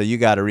clip, so you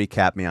got to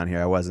recap me on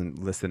here. I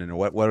wasn't listening to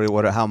what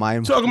how am I...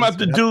 Talking about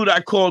the dude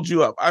I called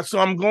you up. So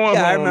I'm going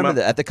home. I remember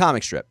that, at the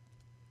comic strip.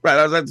 Right,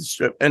 I was at the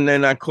strip, and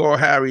then I call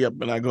Harry up,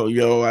 and I go,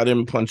 "Yo, I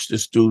didn't punch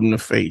this dude in the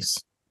face,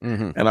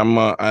 and I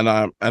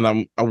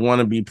want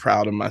to be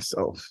proud of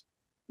myself,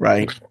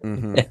 right?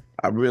 Mm-hmm.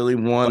 I really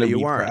want to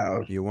be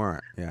proud. You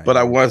weren't, yeah, but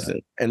I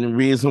wasn't, and the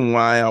reason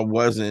why I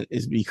wasn't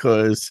is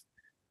because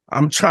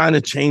I'm trying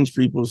to change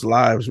people's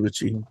lives,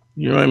 Richie.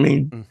 You know what I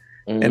mean?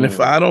 Mm-hmm. And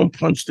if I don't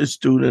punch this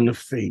dude in the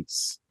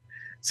face,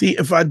 see,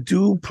 if I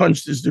do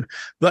punch this dude,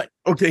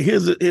 okay,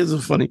 here's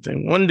a funny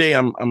thing. One day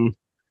I'm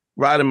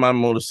riding my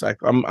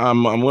motorcycle.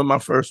 I'm with my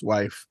first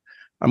wife.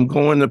 I'm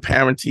going to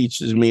parent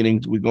teachers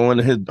meetings. We're going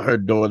to her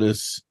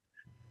daughter's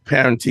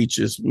parent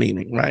teachers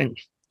meeting, right?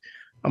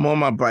 I'm on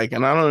my bike,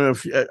 and I don't know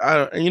if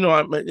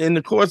in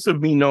the course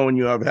of me knowing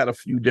you, I've had a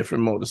few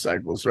different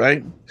motorcycles,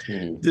 right?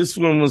 Mm-hmm. This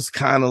one was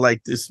kind of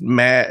like this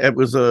it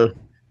was a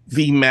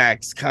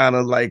VMAX, kind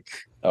of like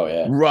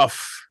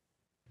rough,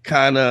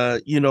 kind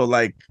of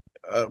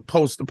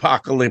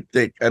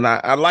post-apocalyptic, and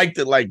I liked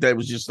it like that. It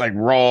was just like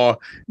raw,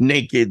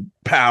 naked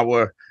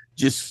power,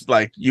 just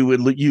like you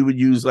would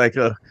use like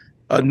a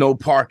no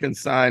parking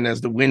sign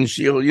as the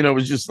windshield. It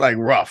was just like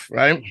rough,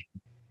 right?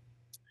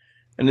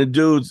 And the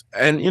dudes,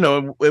 and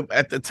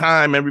at the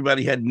time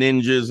everybody had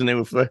ninjas, and they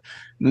were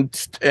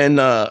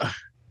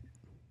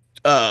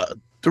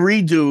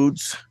 3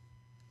 dudes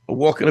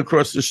walking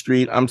across the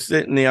street. I'm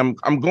sitting there.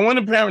 I'm going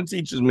to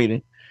parent-teachers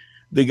meeting.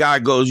 The guy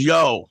goes,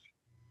 yo,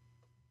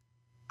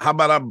 how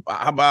about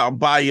I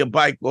buy your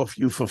bike off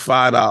you for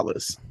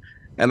 $5?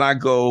 And I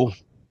go,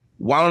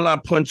 why don't I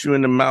punch you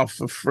in the mouth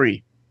for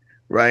free?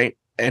 Right?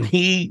 And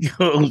he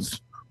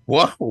goes,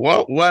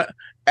 what?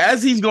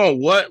 As he's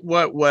going,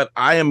 what?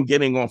 I am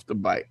getting off the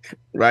bike,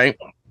 right?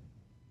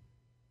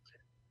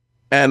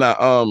 And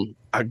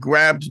I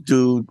grabbed the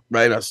dude,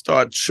 right? I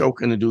start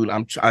choking the dude.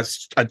 I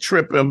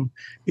trip him.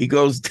 He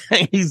goes,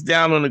 he's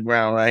down on the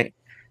ground, right?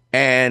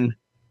 And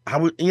I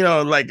would,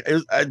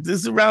 this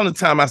is around the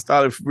time I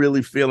started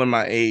really feeling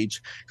my age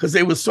because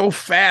they were so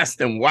fast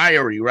and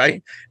wiry,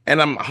 right?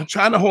 And I'm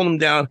trying to hold him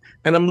down,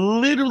 and I'm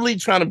literally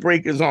trying to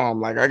break his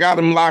arm. Like I got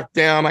him locked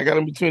down. I got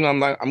him between.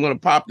 I'm like, I'm gonna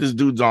pop this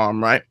dude's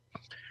arm, right?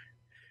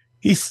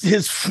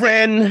 His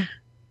friend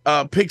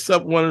picks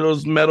up one of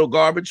those metal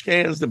garbage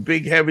cans, the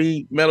big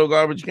heavy metal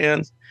garbage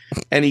cans,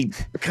 and he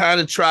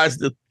kind of tries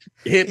to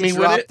hit me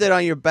with it. Dropped it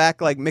on your back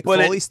like Mick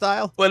Foley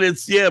style. But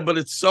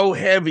it's so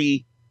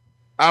heavy.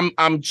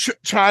 I'm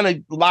trying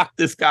to lock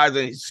this guy, and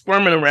he's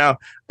squirming around.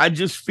 I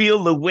just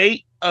feel the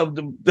weight of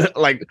the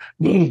like,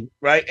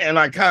 right, and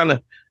I kind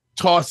of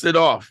toss it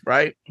off,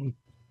 right.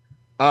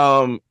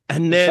 And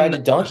then tried to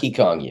Donkey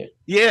Kong you.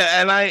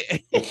 Yeah, and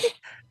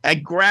I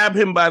grab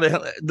him by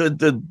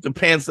the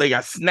pants leg. I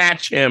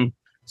snatch him.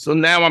 So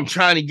now I'm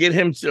trying to get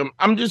him to.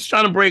 I'm just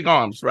trying to break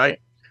arms, right?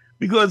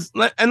 Because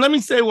and let me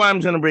say why I'm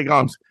trying to break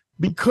arms.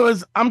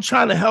 Because I'm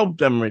trying to help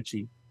them,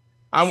 Richie.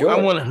 I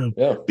want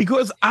to,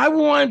 because I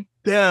want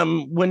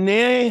them when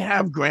they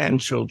have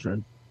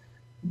grandchildren.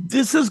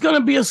 This is going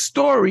to be a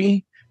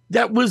story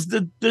that was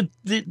the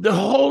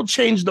whole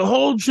change, the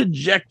whole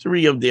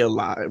trajectory of their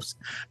lives,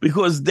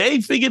 because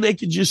they figured they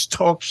could just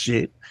talk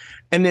shit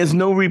and there's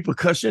no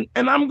repercussion.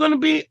 And I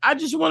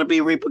just want to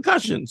be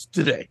repercussions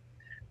today,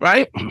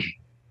 right?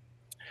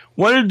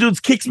 One of the dudes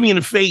kicks me in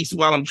the face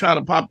while I'm trying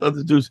to pop the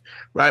other dudes,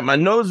 right? My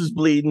nose is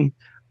bleeding.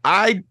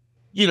 I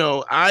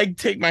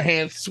take my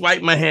hand,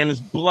 swipe my hand,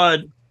 there's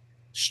blood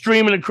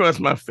streaming across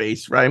my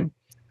face, right?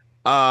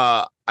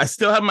 I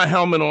still have my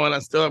helmet on. I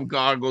still have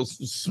goggles.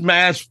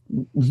 Smash.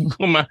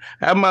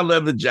 Have my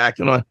leather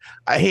jacket on.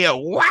 I hear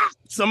whack.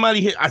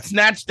 Somebody hit. I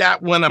snatched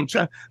that one. I'm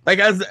trying. Like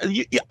I don't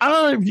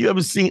know if you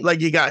ever seen,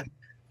 like, you got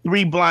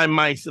 3 blind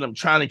mice and I'm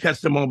trying to catch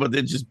them all, but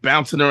they're just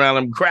bouncing around.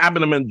 I'm grabbing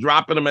them and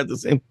dropping them at the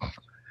same.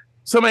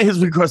 Somebody hits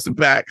me across the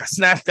back. I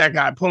snatch that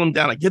guy, pull him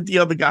down. I get the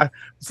other guy.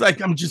 It's like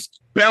I'm just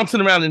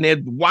bouncing around and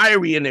they're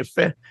wiry and they're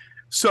fat.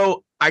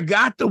 So I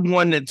got the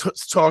one that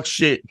talks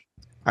shit.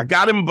 I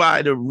got him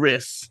by the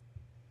wrist.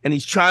 And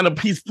he's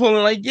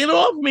pulling like, get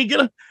off me,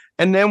 get off.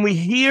 And then we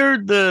hear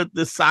the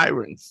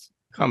sirens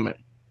coming.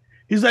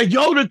 He's like,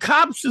 yo, the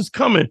cops is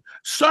coming.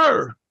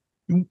 Sir,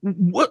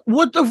 what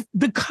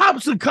the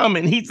cops are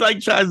coming. He's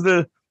like,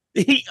 I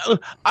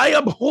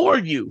abhor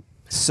you.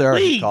 Sir,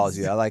 please. He calls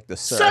you. I like the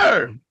sir.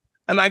 Sir.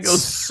 And I go,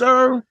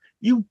 sir,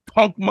 you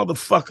punk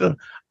motherfucker.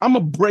 I'm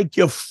going to break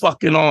your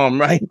fucking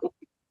arm, right?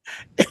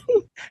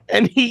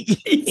 and he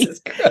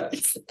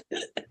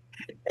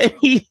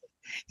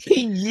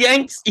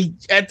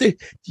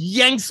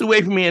yanks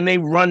away from me and they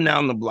run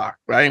down the block,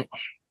 right?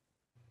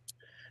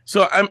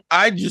 So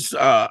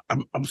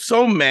I'm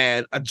so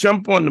mad. I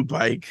jump on the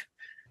bike,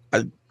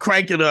 I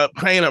crank it up,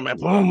 and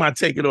boom, I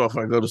take it off.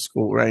 I go to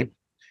school, right?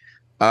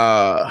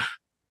 I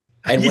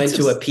went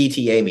to a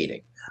PTA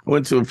meeting. I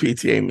went to a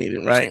PTA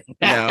meeting, right?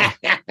 Now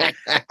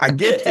I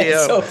get there.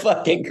 That's so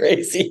fucking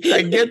crazy.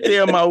 I get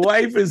there, my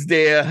wife is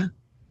there.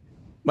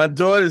 My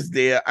daughter's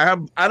there.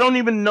 I don't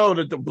even know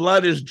that the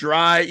blood is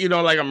dry. You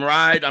know, like I'm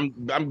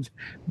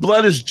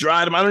blood is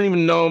dried. I don't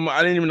even know.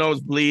 I didn't even know it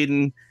was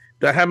bleeding.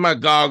 I have my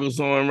goggles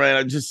on, right?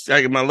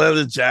 I got my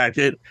leather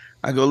jacket.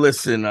 I go,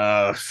 listen,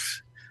 I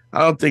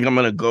don't think I'm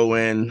gonna go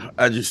in.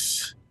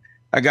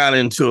 I got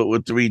into it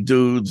with 3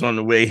 dudes on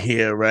the way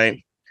here,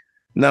 right?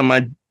 Now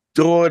my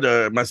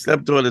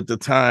stepdaughter at the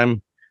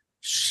time,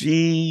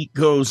 she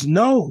goes,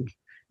 no,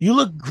 you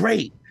look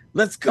great.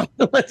 Let's go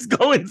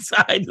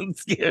inside and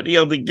scare the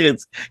other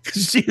kids.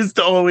 Because she used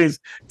to always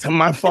tell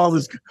my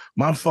father's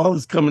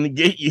coming to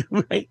get you,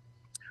 right?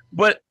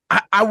 But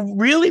I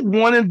really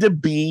wanted to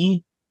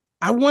be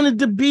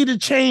the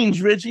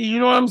change, Richie. You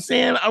know what I'm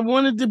saying? I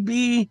wanted to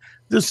be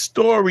the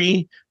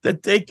story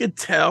that they could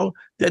tell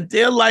that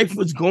their life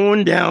was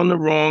going down the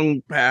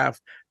wrong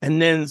path.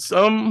 And then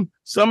some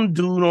old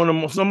dude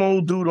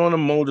on a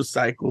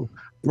motorcycle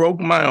broke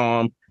my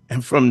arm.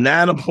 And from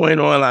that point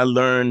on, I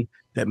learned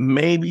that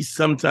maybe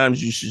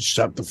sometimes you should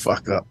shut the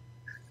fuck up.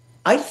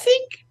 I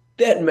think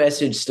that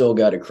message still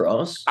got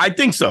across. I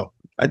think so.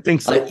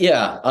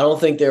 Yeah, I don't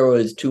think there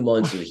was 2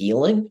 months of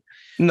healing.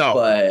 No,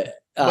 but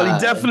he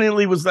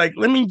definitely was like,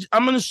 I'm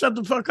going to shut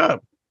the fuck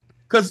up.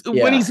 Because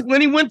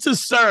when he went to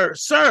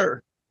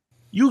sir,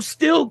 you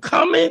still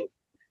coming?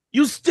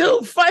 You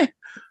still fight?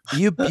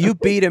 You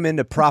beat him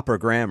into proper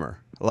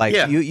grammar. Like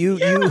you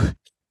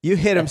You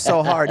hit him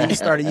so hard, he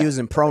started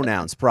using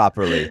pronouns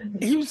properly.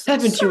 He was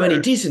having too many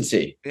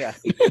decency. Yeah.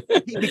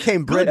 He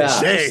became British.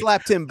 Yeah. You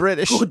slapped him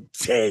British. Good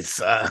day,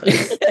 sir.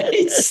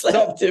 He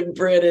slapped him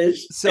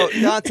British. So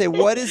Dante,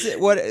 what is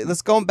it?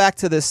 Let's go back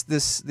to this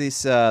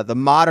the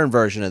modern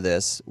version of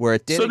this where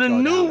it did. So the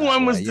new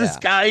one was this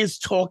guy is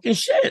talking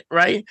shit,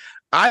 right?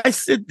 I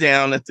sit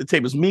down at the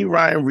table. It's me,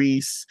 Ryan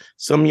Reese,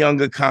 some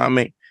younger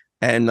comic,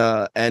 and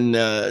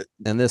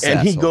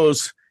he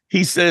goes.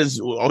 He says,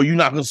 "Oh, you're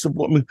not gonna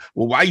support me?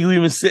 Well, why you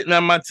even sitting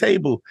at my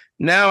table?"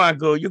 Now I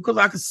go, because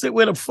I can sit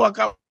where the fuck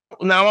I.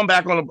 Now I'm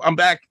back on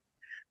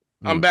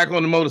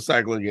the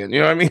motorcycle again. You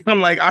know what I mean? I'm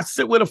like, I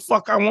sit where the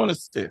fuck I want to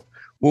sit.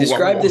 Well,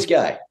 describe this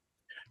guy.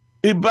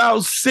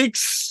 About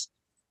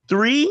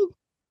 6'3",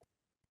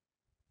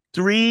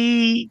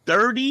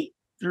 330,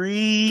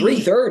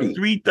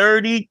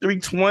 330,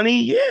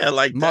 320. Yeah,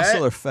 like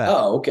muscle that. or fat?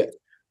 Oh, okay.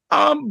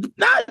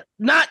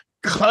 Not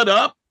cut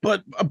up,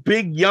 but a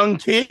big young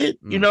kid,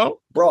 you know?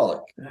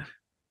 Brawler.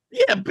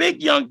 Yeah,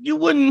 big young. You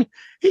wouldn't.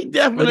 He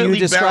definitely. Would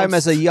you describe him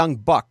as a young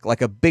buck,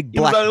 like a big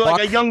black buck?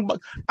 Like a young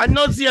buck. I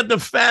noticed he had the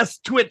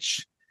fast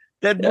twitch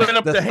that went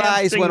up the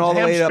thighs, went all the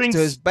way up to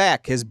his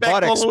back. His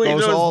buttocks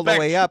goes all the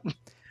way up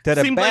to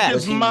the Seemed back. like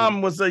his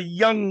mom was a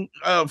young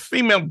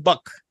female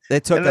buck. They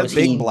took a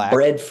big black.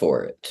 Bred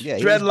for it. Yeah,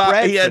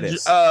 he had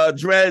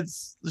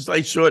dreads, just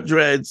like short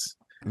dreads.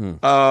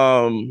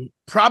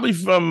 Probably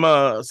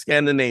from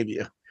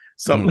Scandinavia.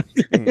 Something.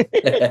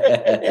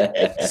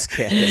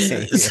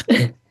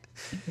 Scandinavia.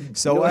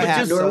 So what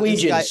happened?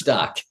 Norwegian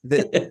stock.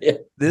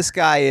 This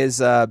guy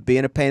is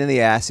being a pain in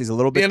the ass. He's a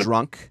little bit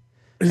drunk.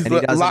 He's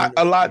a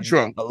lot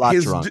drunk.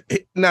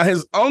 Now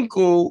his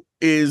uncle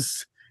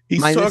is.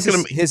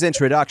 His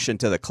introduction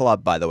to the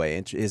club, by the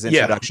way. His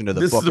introduction to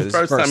the book. This is the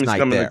first time he's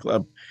coming to the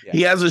club. Yeah.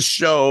 He has a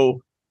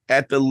show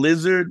at the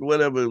Lizard,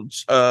 whatever.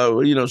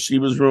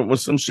 Shiva's room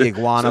with some shit.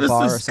 Iguana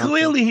bar or something.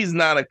 Clearly, he's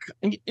not a.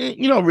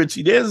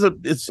 Richie.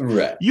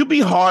 Right. You'd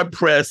be hard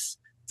pressed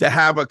to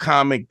have a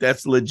comic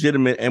that's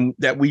legitimate and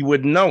that we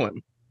wouldn't know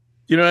him.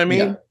 You know what I mean?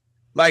 Yeah.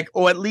 Like,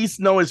 or at least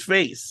know his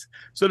face.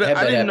 So that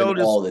I didn't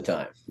notice all the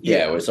time.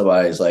 Yeah, where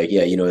somebody's like,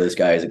 "Yeah, this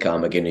guy is a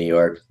comic in New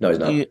York." No, he's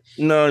not.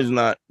 No, he's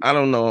not. I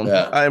don't know him.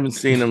 Yeah. I haven't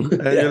seen him. It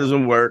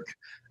doesn't work.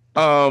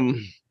 So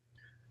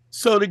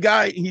the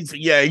guy,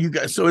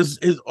 so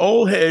his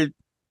old head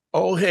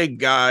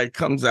guy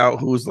comes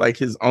out who's like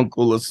his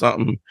uncle or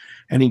something,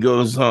 and he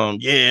goes, I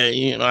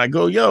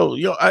go,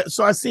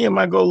 so I see him.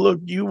 I go,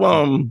 look, you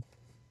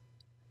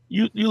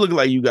look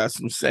like you got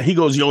some sense. He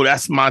goes,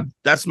 that's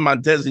my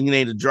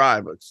designated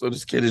driver. So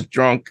this kid is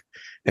drunk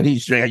and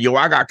he's drinking.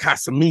 I got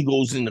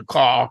Casamigos in the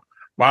car.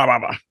 Blah, blah,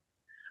 blah.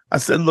 I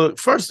said, look,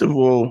 first of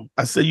all,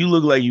 you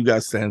look like you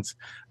got sense.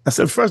 I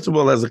said, first of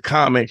all, as a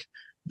comic,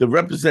 the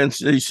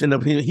representation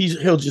of him,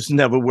 he'll just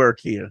never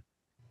work here.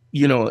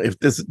 If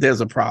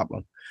there's a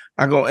problem.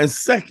 I go, and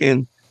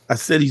second, I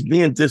said, he's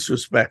being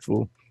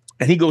disrespectful.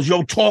 And he goes,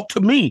 talk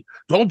to me.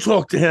 Don't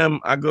talk to him.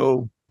 I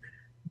go,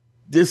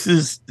 this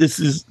is,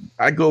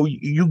 I go,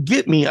 you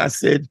get me. I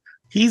said,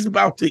 he's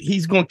going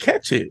to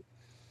catch it.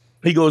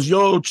 He goes,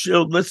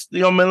 chill. Let's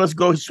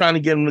go. He's trying to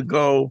get him to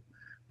go,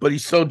 but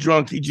he's so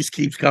drunk. He just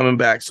keeps coming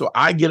back. So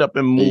I get up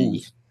and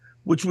move,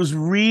 which was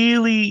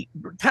really,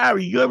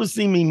 Harry, you ever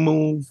see me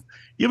move?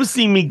 You ever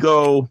see me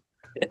go,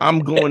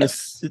 I'm going to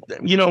sit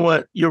there. You know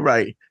what? You're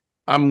right.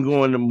 I'm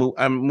going to move.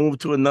 I move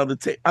to another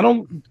table. I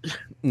don't.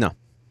 No.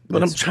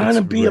 But I'm trying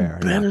to be a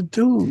better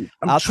dude.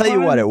 I'll tell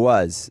you what it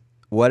was.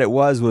 What it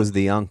was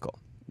the uncle.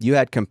 You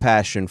had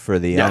compassion for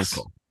the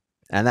uncle.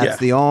 And that's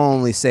the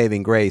only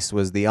saving grace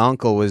was the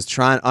uncle was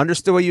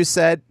understood what you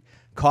said,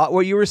 caught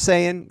what you were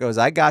saying, goes,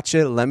 I got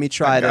you. Let me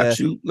try That's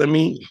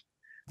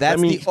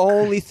the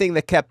only thing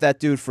that kept that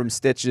dude from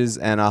stitches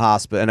and a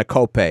hospital and a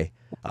copay.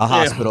 A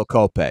hospital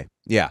copay.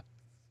 Yeah.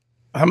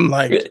 I'm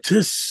like,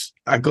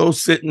 I go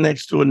sit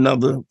next to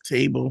another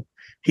table.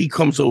 He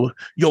comes over.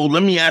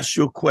 Let me ask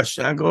you a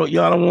question. I go, I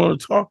don't want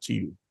to talk to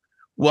you.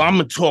 Well, I'm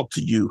going to talk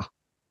to you.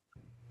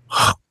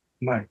 Oh,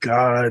 my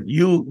God.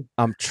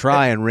 I'm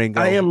trying,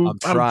 Ringo. I'm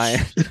trying.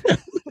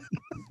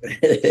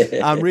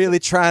 I'm really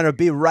trying to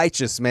be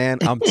righteous, man.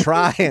 I'm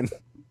trying.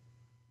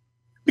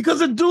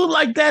 Because a dude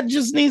like that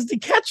just needs to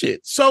catch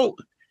it. So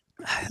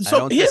I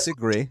don't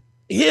disagree.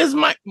 Here's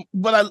my,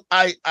 but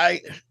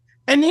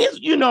and here's,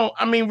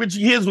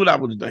 Richie, here's what I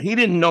would have done. He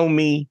didn't know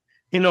me.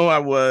 He know who I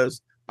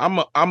was. I'm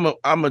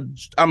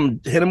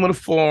hit him with a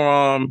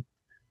forearm.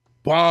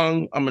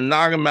 Bong. I'm gonna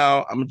knock him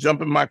out. I'm gonna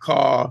jump in my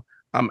car.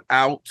 I'm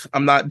out.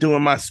 I'm not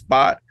doing my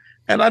spot.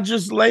 And I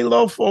just lay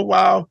low for a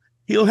while.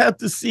 He'll have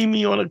to see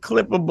me on a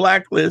clip of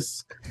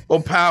Blacklist or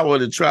Power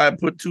to try and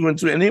put two and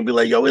two. And he'll be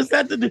like, is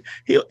that the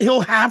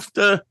he'll have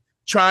to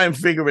try and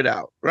figure it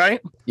out, right?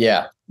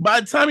 Yeah.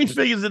 By the time he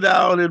figures it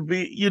out, it'll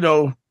be,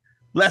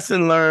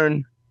 lesson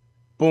learned.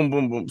 Boom,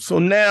 boom, boom. So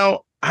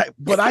now I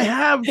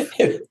have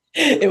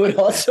it would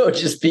also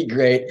just be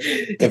great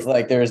if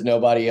there was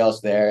nobody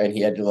else there and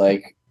he had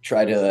to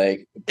try to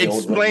like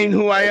explain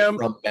who I am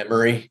from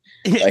memory.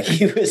 Like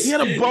he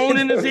had a bone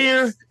in his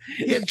ear.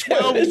 He had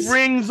 12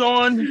 rings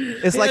on.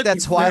 It's like that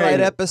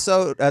Twilight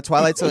episode.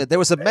 Twilight Zone. There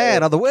was a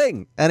man on the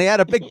wing, and he had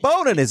a big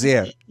bone in his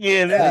ear.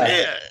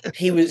 Yeah.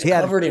 He was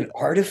covered in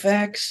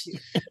artifacts.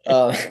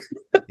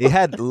 He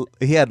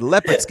had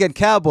leopard skin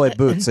cowboy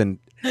boots and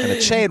a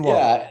chain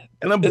wallet.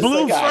 And a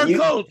blue fur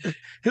coat.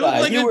 He looked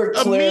like you were a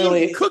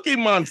clearly mean Cookie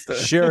Monster.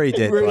 Sure he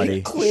did,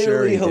 buddy.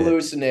 Clearly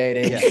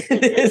hallucinating.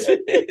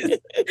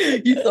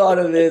 You thought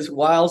of this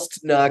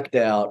whilst knocked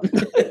out.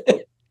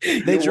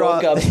 They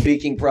woke up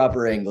speaking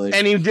proper English.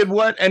 And he did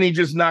what? And he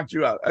just knocked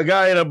you out. A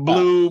guy in a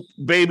blue,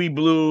 baby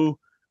blue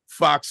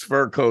fox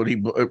fur coat. He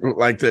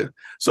like that.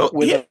 So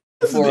with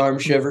a forearm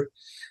shiver.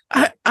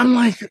 I'm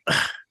like,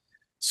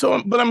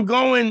 so, but I'm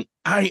going.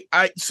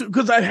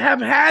 Because I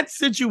have had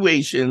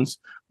situations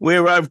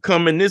where I've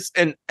come in this,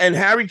 and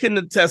Harry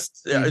can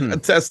testify to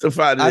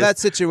this. I've had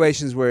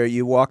situations where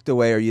you walked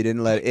away or you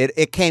didn't let it.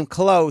 It came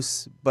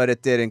close, but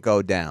it didn't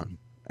go down.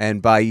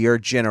 And by your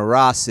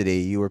generosity,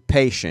 you were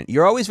patient.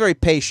 You're always very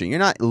patient. You're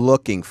not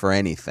looking for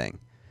anything.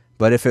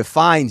 But if it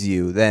finds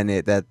you, then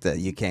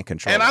you can't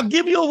control and it. I'll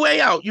give you a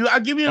way out. I'll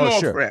give you an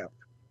off-ramp.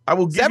 I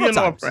will give you an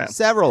off-ramp.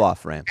 Several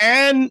off-ramps.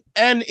 And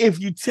if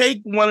you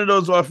take one of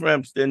those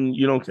off-ramps, then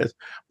you don't catch.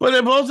 But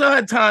I've also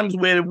had times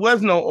where there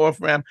was no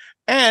off-ramp.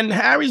 And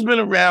Harry's been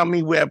around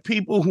me where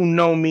people who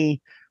know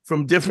me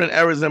from different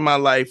eras in my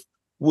life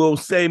will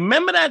say,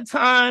 remember that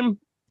time?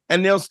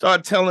 And they'll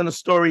start telling a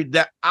story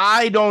that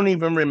I don't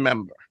even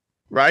remember,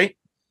 right?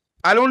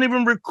 I don't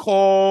even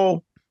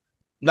recall,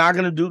 not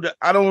going to do that.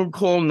 I don't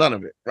recall none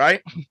of it,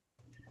 right?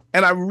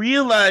 And I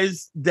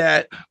realized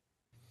that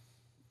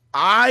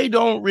I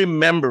don't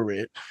remember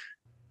it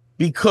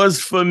because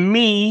for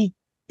me,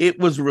 it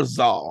was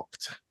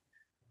resolved.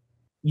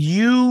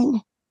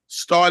 You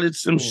started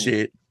some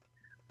shit.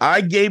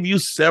 I gave you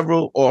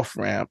several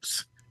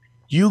off-ramps.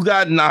 You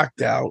got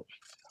knocked out,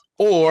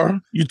 or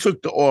you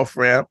took the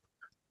off-ramp,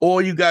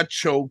 or you got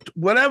choked.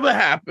 Whatever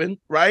happened,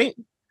 right?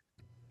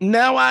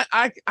 Now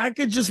I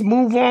could just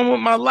move on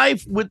with my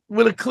life with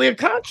a clear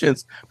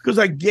conscience because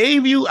I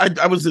gave you,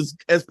 I was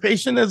as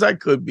patient as I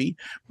could be.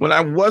 When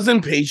I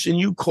wasn't patient,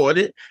 you caught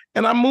it,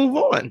 and I move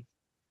on.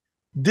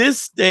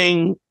 This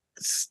thing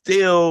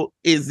still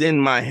is in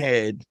my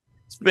head.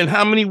 It's been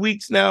how many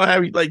weeks now,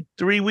 Harry? Like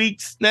 3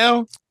 weeks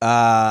now?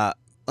 About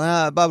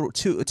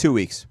 2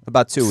 weeks.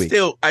 About 2 weeks.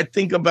 Still, I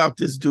think about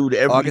this dude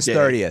every August day.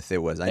 30th it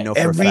was. I know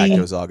for a fact it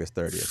was August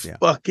 30th. Yeah.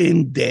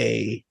 Fucking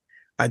day.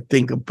 I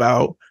think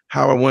about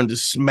how I wanted to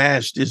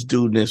smash this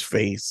dude in his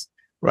face,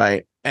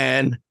 right?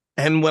 And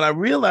when I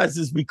realized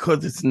it's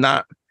because it's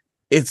not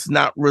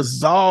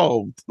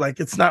resolved. Like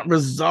it's not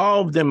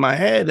resolved in my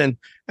head. And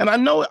I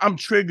know I'm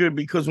triggered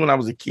because when I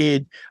was a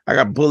kid, I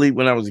got bullied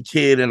when I was a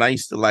kid, and I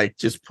used to like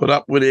just put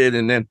up with it,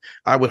 and then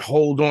I would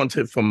hold on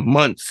to it for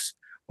months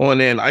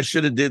on end. I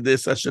should have did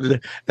this, I should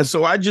have. And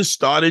so I just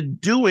started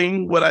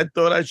doing what I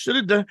thought I should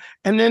have done.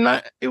 And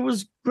then it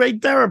was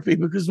great therapy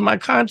because my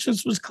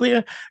conscience was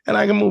clear and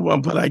I can move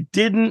on. But I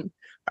didn't.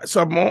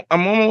 So I'm on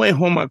my way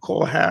home. I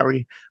call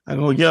Harry. I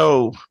go,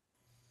 yo,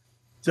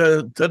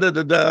 I'm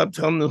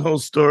telling the whole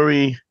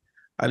story.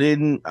 I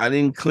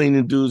didn't clean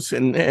the dudes.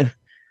 And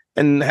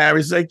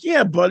Harry's like,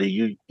 yeah,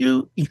 buddy,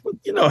 you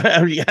know,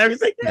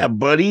 Harry's like, yeah,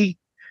 buddy,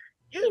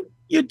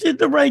 you did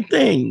the right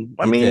thing.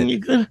 I mean, you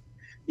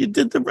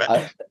did the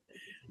right.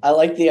 I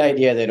like the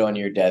idea that on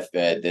your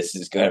deathbed, this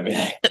is going to be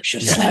like,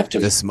 should have slapped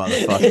him. This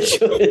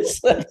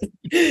motherfucker.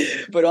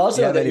 But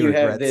also that you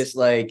have this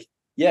like,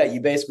 yeah,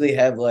 you basically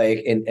have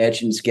like an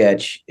etch and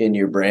sketch in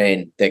your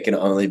brain that can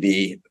only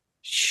be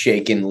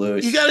shaken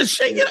loose. You got to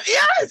shake it.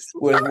 Yes.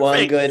 With perfect.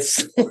 One good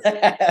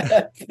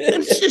slap.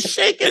 It's just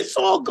shake it. It's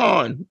all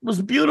gone. It was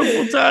a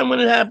beautiful time when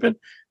it happened.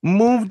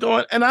 Moved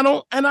on. And I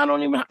don't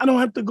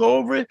have to go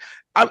over it.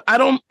 I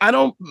don't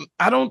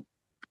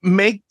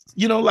make,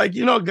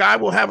 a guy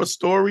will have a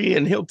story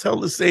and he'll tell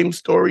the same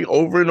story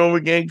over and over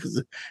again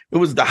because it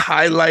was the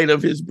highlight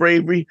of his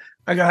bravery.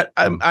 I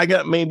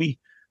got maybe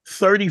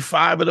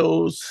 35 of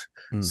those.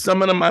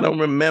 Some of them I don't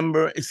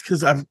remember. It's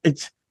because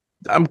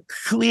I'm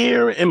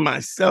clear in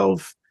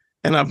myself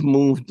and I've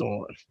moved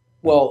on.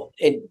 Well,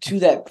 and to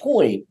that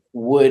point,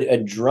 would a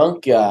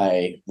drunk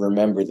guy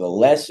remember the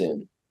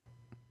lesson,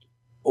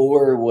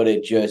 or would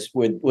it just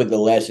would the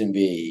lesson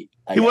be?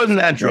 He wasn't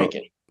that drunk,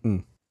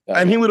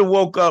 and he would have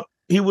woke up.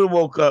 He would have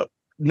woke up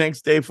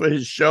next day for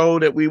his show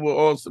that we were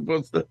all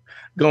supposed to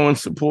go and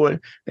support,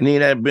 and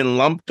he'd have been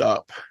lumped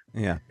up.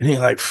 Yeah, and he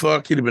like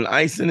fuck. He'd have been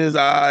ice in his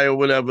eye or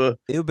whatever.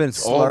 He'd have been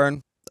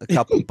slurring. A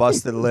couple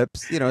busted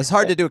lips. It's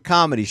hard to do a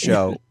comedy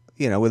show,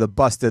 with a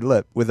busted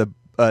lip, with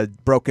a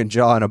broken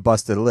jaw and a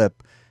busted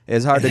lip.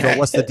 It's hard to go,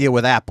 what's the deal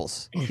with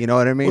apples? You know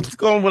what I mean? What's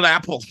going with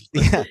apples?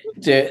 Yeah.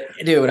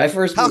 Dude, when I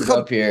first moved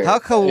up here. How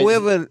come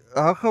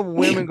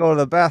women go to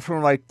the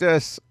bathroom like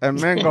this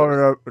and men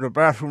go to the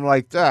bathroom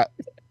like that?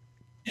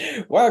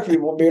 Why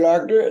people be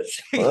like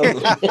this? Women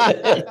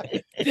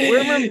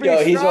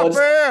be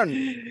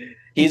stopping.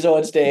 He's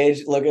on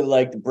stage looking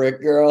like the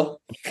brick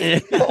girl.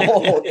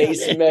 Oh,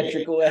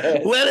 asymmetrical ass.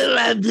 What did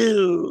I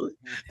do?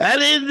 I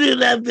didn't do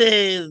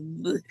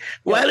nothing.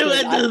 Why do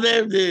I do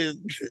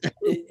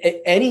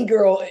that? Any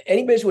girl,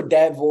 any bitch with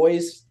that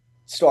voice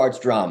starts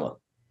drama.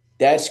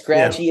 That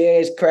scratchy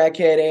ass,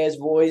 crackhead ass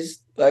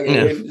voice, like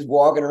just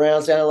walking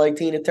around sounding like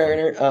Tina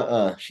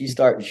Turner. She's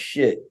starting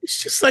shit.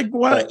 It's just like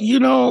what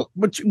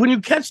but when you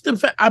catch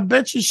the I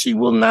bet you she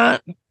will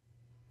not.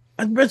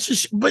 I bet you,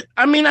 but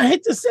I mean, I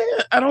hate to say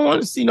it. I don't want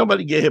to see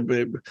nobody get hit,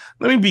 baby.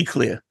 Let me be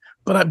clear.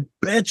 But I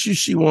bet you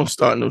she won't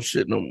start no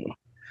shit no more.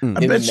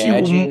 I bet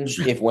imagine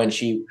if when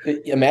she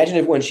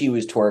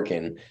was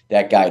twerking,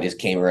 that guy just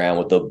came around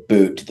with the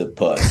boot to the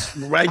puss.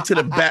 Right to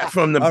the back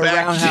from the back.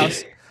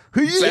 Roundhouse.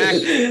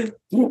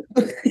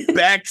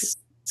 back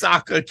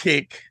soccer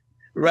kick.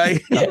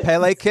 Right? A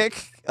Pele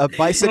kick? A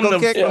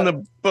bicycle kick?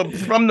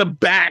 From the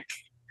back.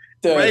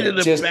 Dude, right in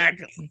the back.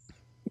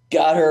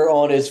 Got her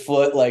on his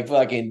foot like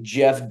fucking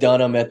Jeff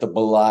Dunham at the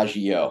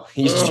Bellagio.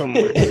 He's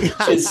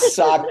just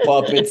sock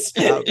puppets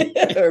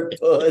her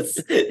puss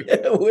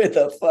with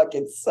a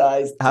fucking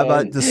size 10. How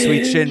about the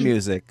sweet chin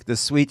music? The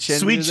sweet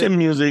chin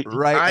music.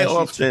 Right. I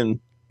often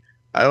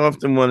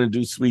want to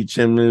do sweet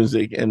chin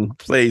music and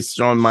play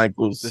Shawn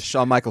Michaels. The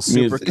Shawn Michaels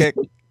super kick.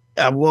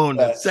 I want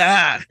to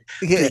die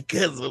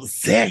because I'm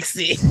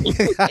sexy.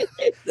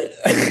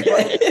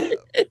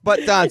 But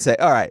Dante,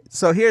 all right.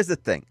 So here's the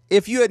thing: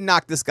 if you had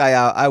knocked this guy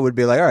out, I would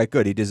be like, all right,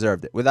 good, he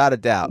deserved it, without a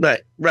doubt.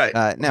 Right.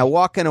 Now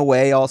walking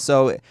away,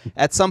 also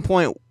at some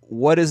point,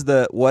 what is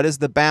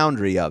the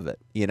boundary of it?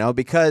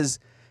 Because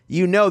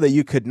you know that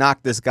you could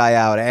knock this guy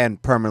out and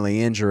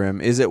permanently injure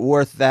him. Is it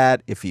worth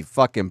that if he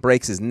fucking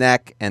breaks his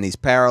neck and he's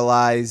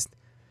paralyzed?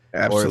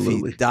 Absolutely.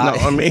 Or if he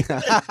dies?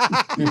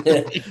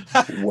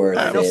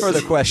 No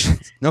further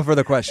questions. No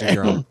further questions,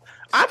 Your Honor.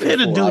 I've hit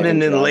a dude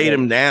and then laid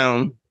him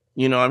down.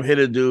 I've hit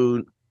a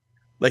dude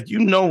like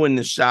when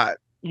the shot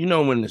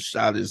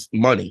is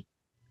money.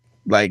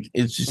 Like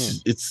it's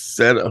just it's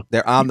set up.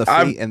 They're on the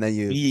feet and then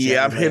you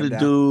I've hit a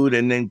dude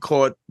and then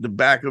caught the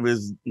back of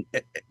his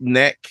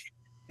neck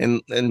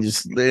and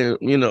just laid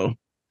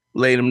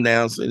him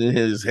down so it didn't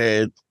hit his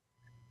head.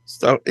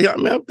 So yeah, I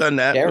mean I've done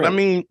that. But I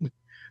mean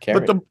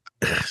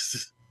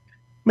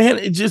man,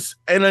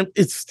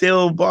 it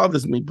still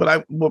bothers me.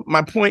 But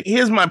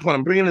here's my point.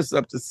 I'm bringing this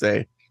up to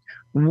say,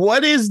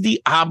 what is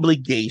the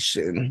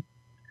obligation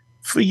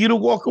for you to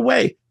walk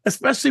away,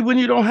 especially when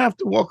you don't have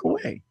to walk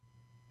away?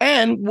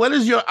 And what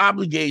is your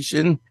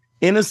obligation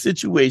in a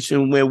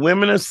situation where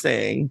women are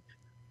saying,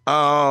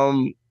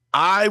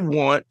 I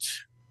want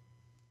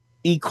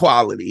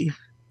equality,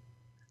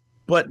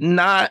 but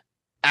not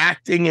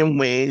acting in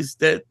ways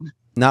that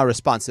not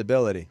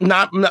responsibility,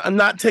 not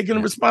taking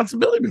the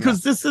responsibility,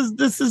 because this is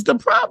the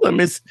problem.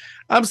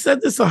 I've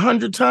said this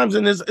 100 times,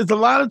 and it's a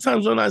lot of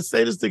times when I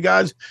say this to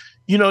guys,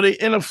 they're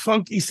in a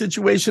funky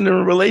situation in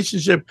a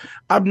relationship.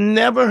 I've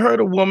never heard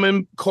a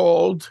woman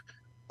called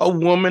a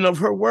woman of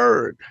her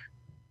word.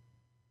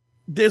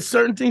 There's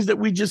certain things that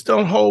we just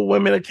don't hold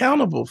women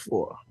accountable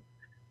for,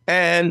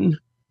 and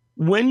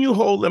when you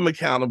hold them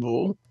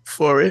accountable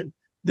for it,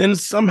 then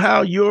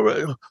somehow you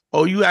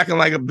acting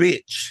like a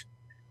bitch.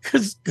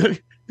 Because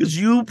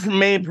you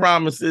made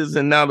promises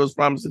and now those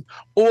promises,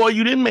 or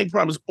you didn't make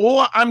promises,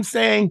 or I'm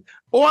saying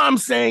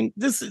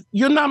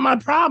you're not my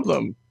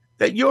problem.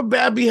 That your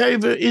bad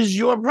behavior is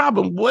your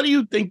problem. What do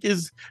you think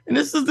is? And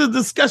this is the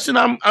discussion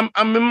I'm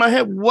in my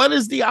head. What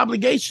is the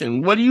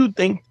obligation? What do you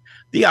think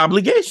the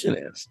obligation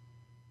is?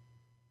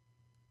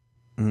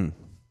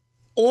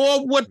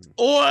 Or what?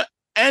 Or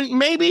and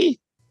maybe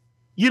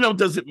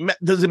does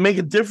it make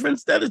a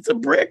difference that it's a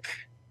brick?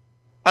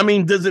 I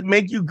mean, does it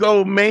make you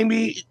go,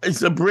 maybe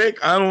it's a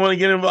brick, I don't want to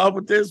get involved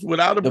with this?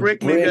 Without a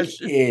brick, maybe brick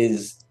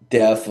is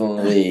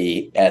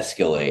definitely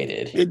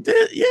escalated. It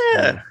did,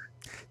 yeah.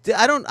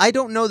 I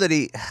don't know that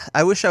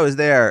I wish I was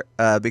there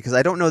because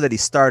I don't know that he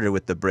started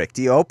with the brick.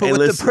 Do you open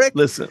with the brick?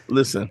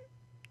 Listen.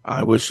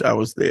 I wish I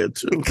was there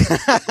too.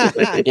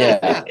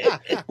 Yeah.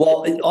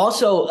 Well, and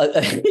also,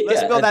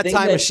 let's build that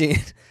time machine.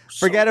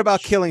 Forget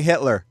about killing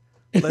Hitler.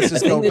 Let's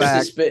just go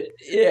back.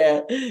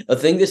 A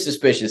thing that's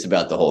suspicious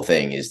about the whole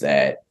thing is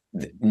that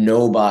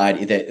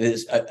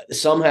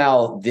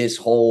somehow this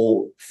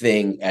whole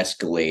thing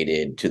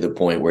escalated to the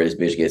point where this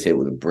bitch gets hit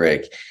with a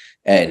brick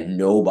and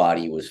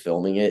nobody was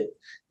filming it.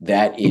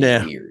 That is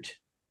weird,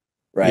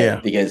 right? Yeah.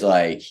 Because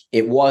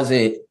it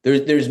wasn't.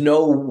 There's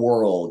no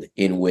world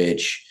in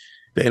which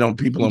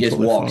people he just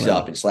walks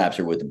up and slaps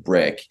her with a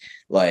brick.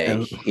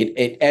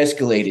 It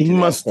escalated to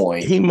that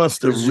point. He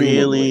must have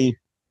really.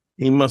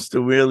 He must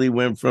have really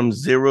went from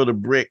zero to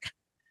brick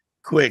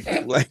quick.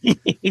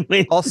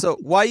 Also,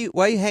 why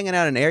are you hanging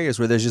out in areas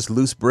where there's just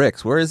loose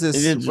bricks? Where is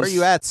this? Where are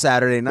you at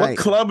Saturday night? What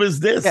club is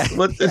this?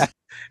 Yeah.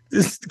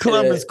 This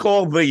club is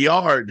called The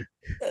Yard.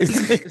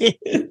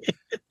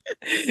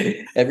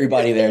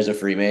 Everybody there is a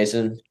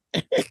Freemason.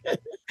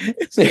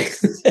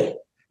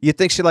 You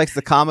think she likes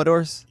the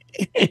Commodores?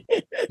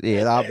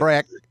 Yeah, that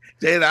brick.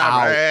 Did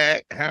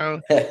I?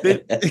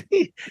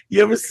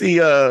 You ever see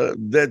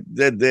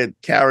that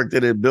character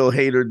that Bill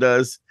Hader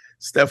does,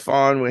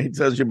 Stefan, when he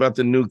tells you about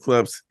the new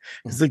clubs?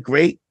 It's a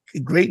great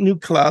new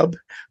club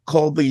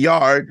called The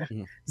Yard.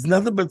 It's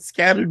nothing but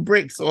scattered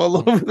bricks all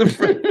over the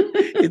front.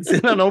 It's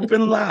in an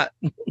open lot.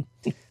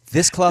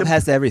 This club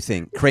has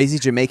everything: crazy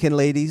Jamaican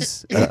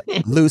ladies,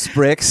 loose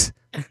bricks,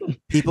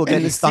 people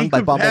getting stung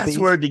by bumblebees. The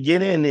password to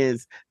get in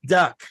is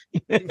duck.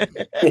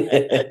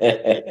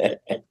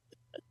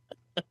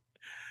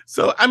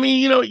 So I mean,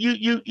 you know,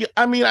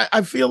 I mean,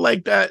 I feel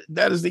like that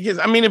is the case.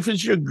 I mean, if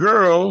it's your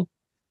girl,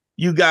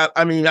 you got.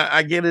 I mean,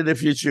 I get it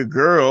if it's your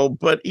girl,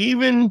 but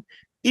even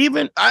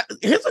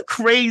here's a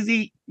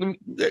crazy. You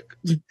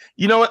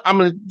know what? I'm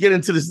gonna get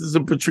into this. This is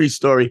a Patrice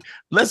story.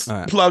 Let's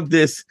plug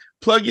this.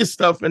 Plug your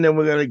stuff, and then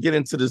we're gonna get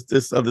into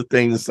this other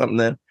thing. Is something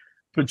that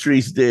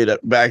Patrice did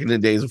back in the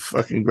days of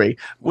fucking great.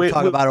 We'll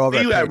talk about it over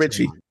at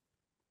Richie.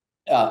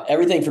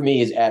 Everything for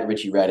me is at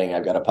Richie Redding.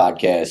 I've got a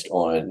podcast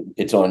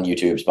it's on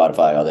YouTube,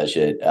 Spotify, all that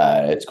shit.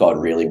 It's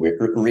called Really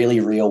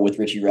Real with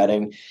Richie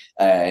Redding.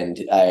 And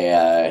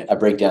I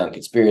break down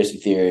conspiracy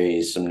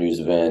theories, some news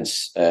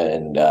events,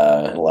 and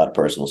a lot of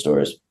personal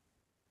stories.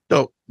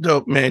 Dope,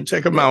 man.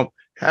 Check them out.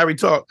 Harry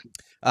Talk.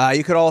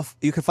 You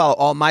could follow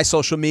all my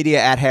social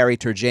media at Harry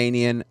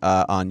Terjanian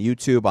on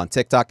YouTube, on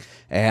TikTok,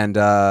 and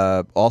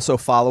also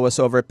follow us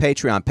over at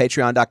Patreon,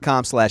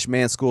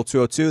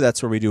 patreon.com/manschool202.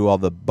 That's where we do all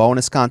the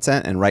bonus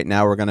content. And right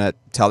now we're going to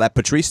tell that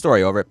Patrice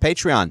story over at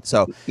Patreon.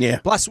 So yeah.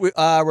 Plus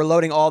we're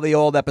loading all the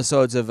old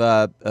episodes of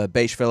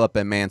Beige Phillip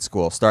and Man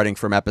School, starting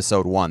from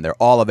episode 1. They're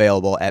all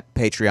available at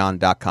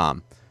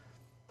patreon.com.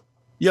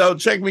 Yo,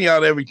 check me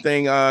out,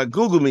 everything.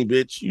 Google me,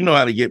 bitch. You know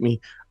how to get me.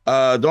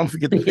 Don't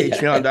forget the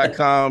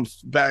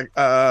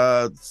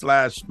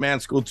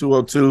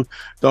patreon.com/manschool202.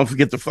 Don't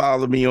forget to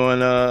follow me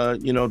on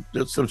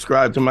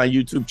subscribe to my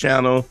YouTube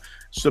channel.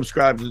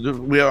 Subscribe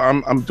to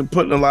I'm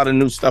putting a lot of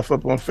new stuff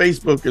up on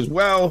Facebook as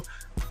well.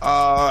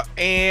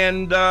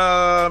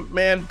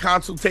 Man,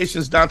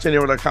 consultations,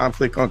 DanteNero.com.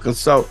 Click on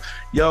consult.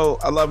 Yo,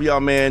 I love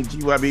y'all, man.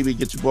 GYBB,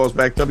 get your balls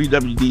back.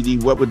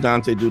 WWDD, What Would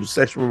Dante Do? The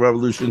Sexual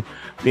Revolution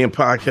being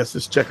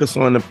podcasters. Check us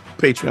on the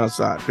Patreon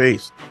side.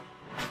 Peace.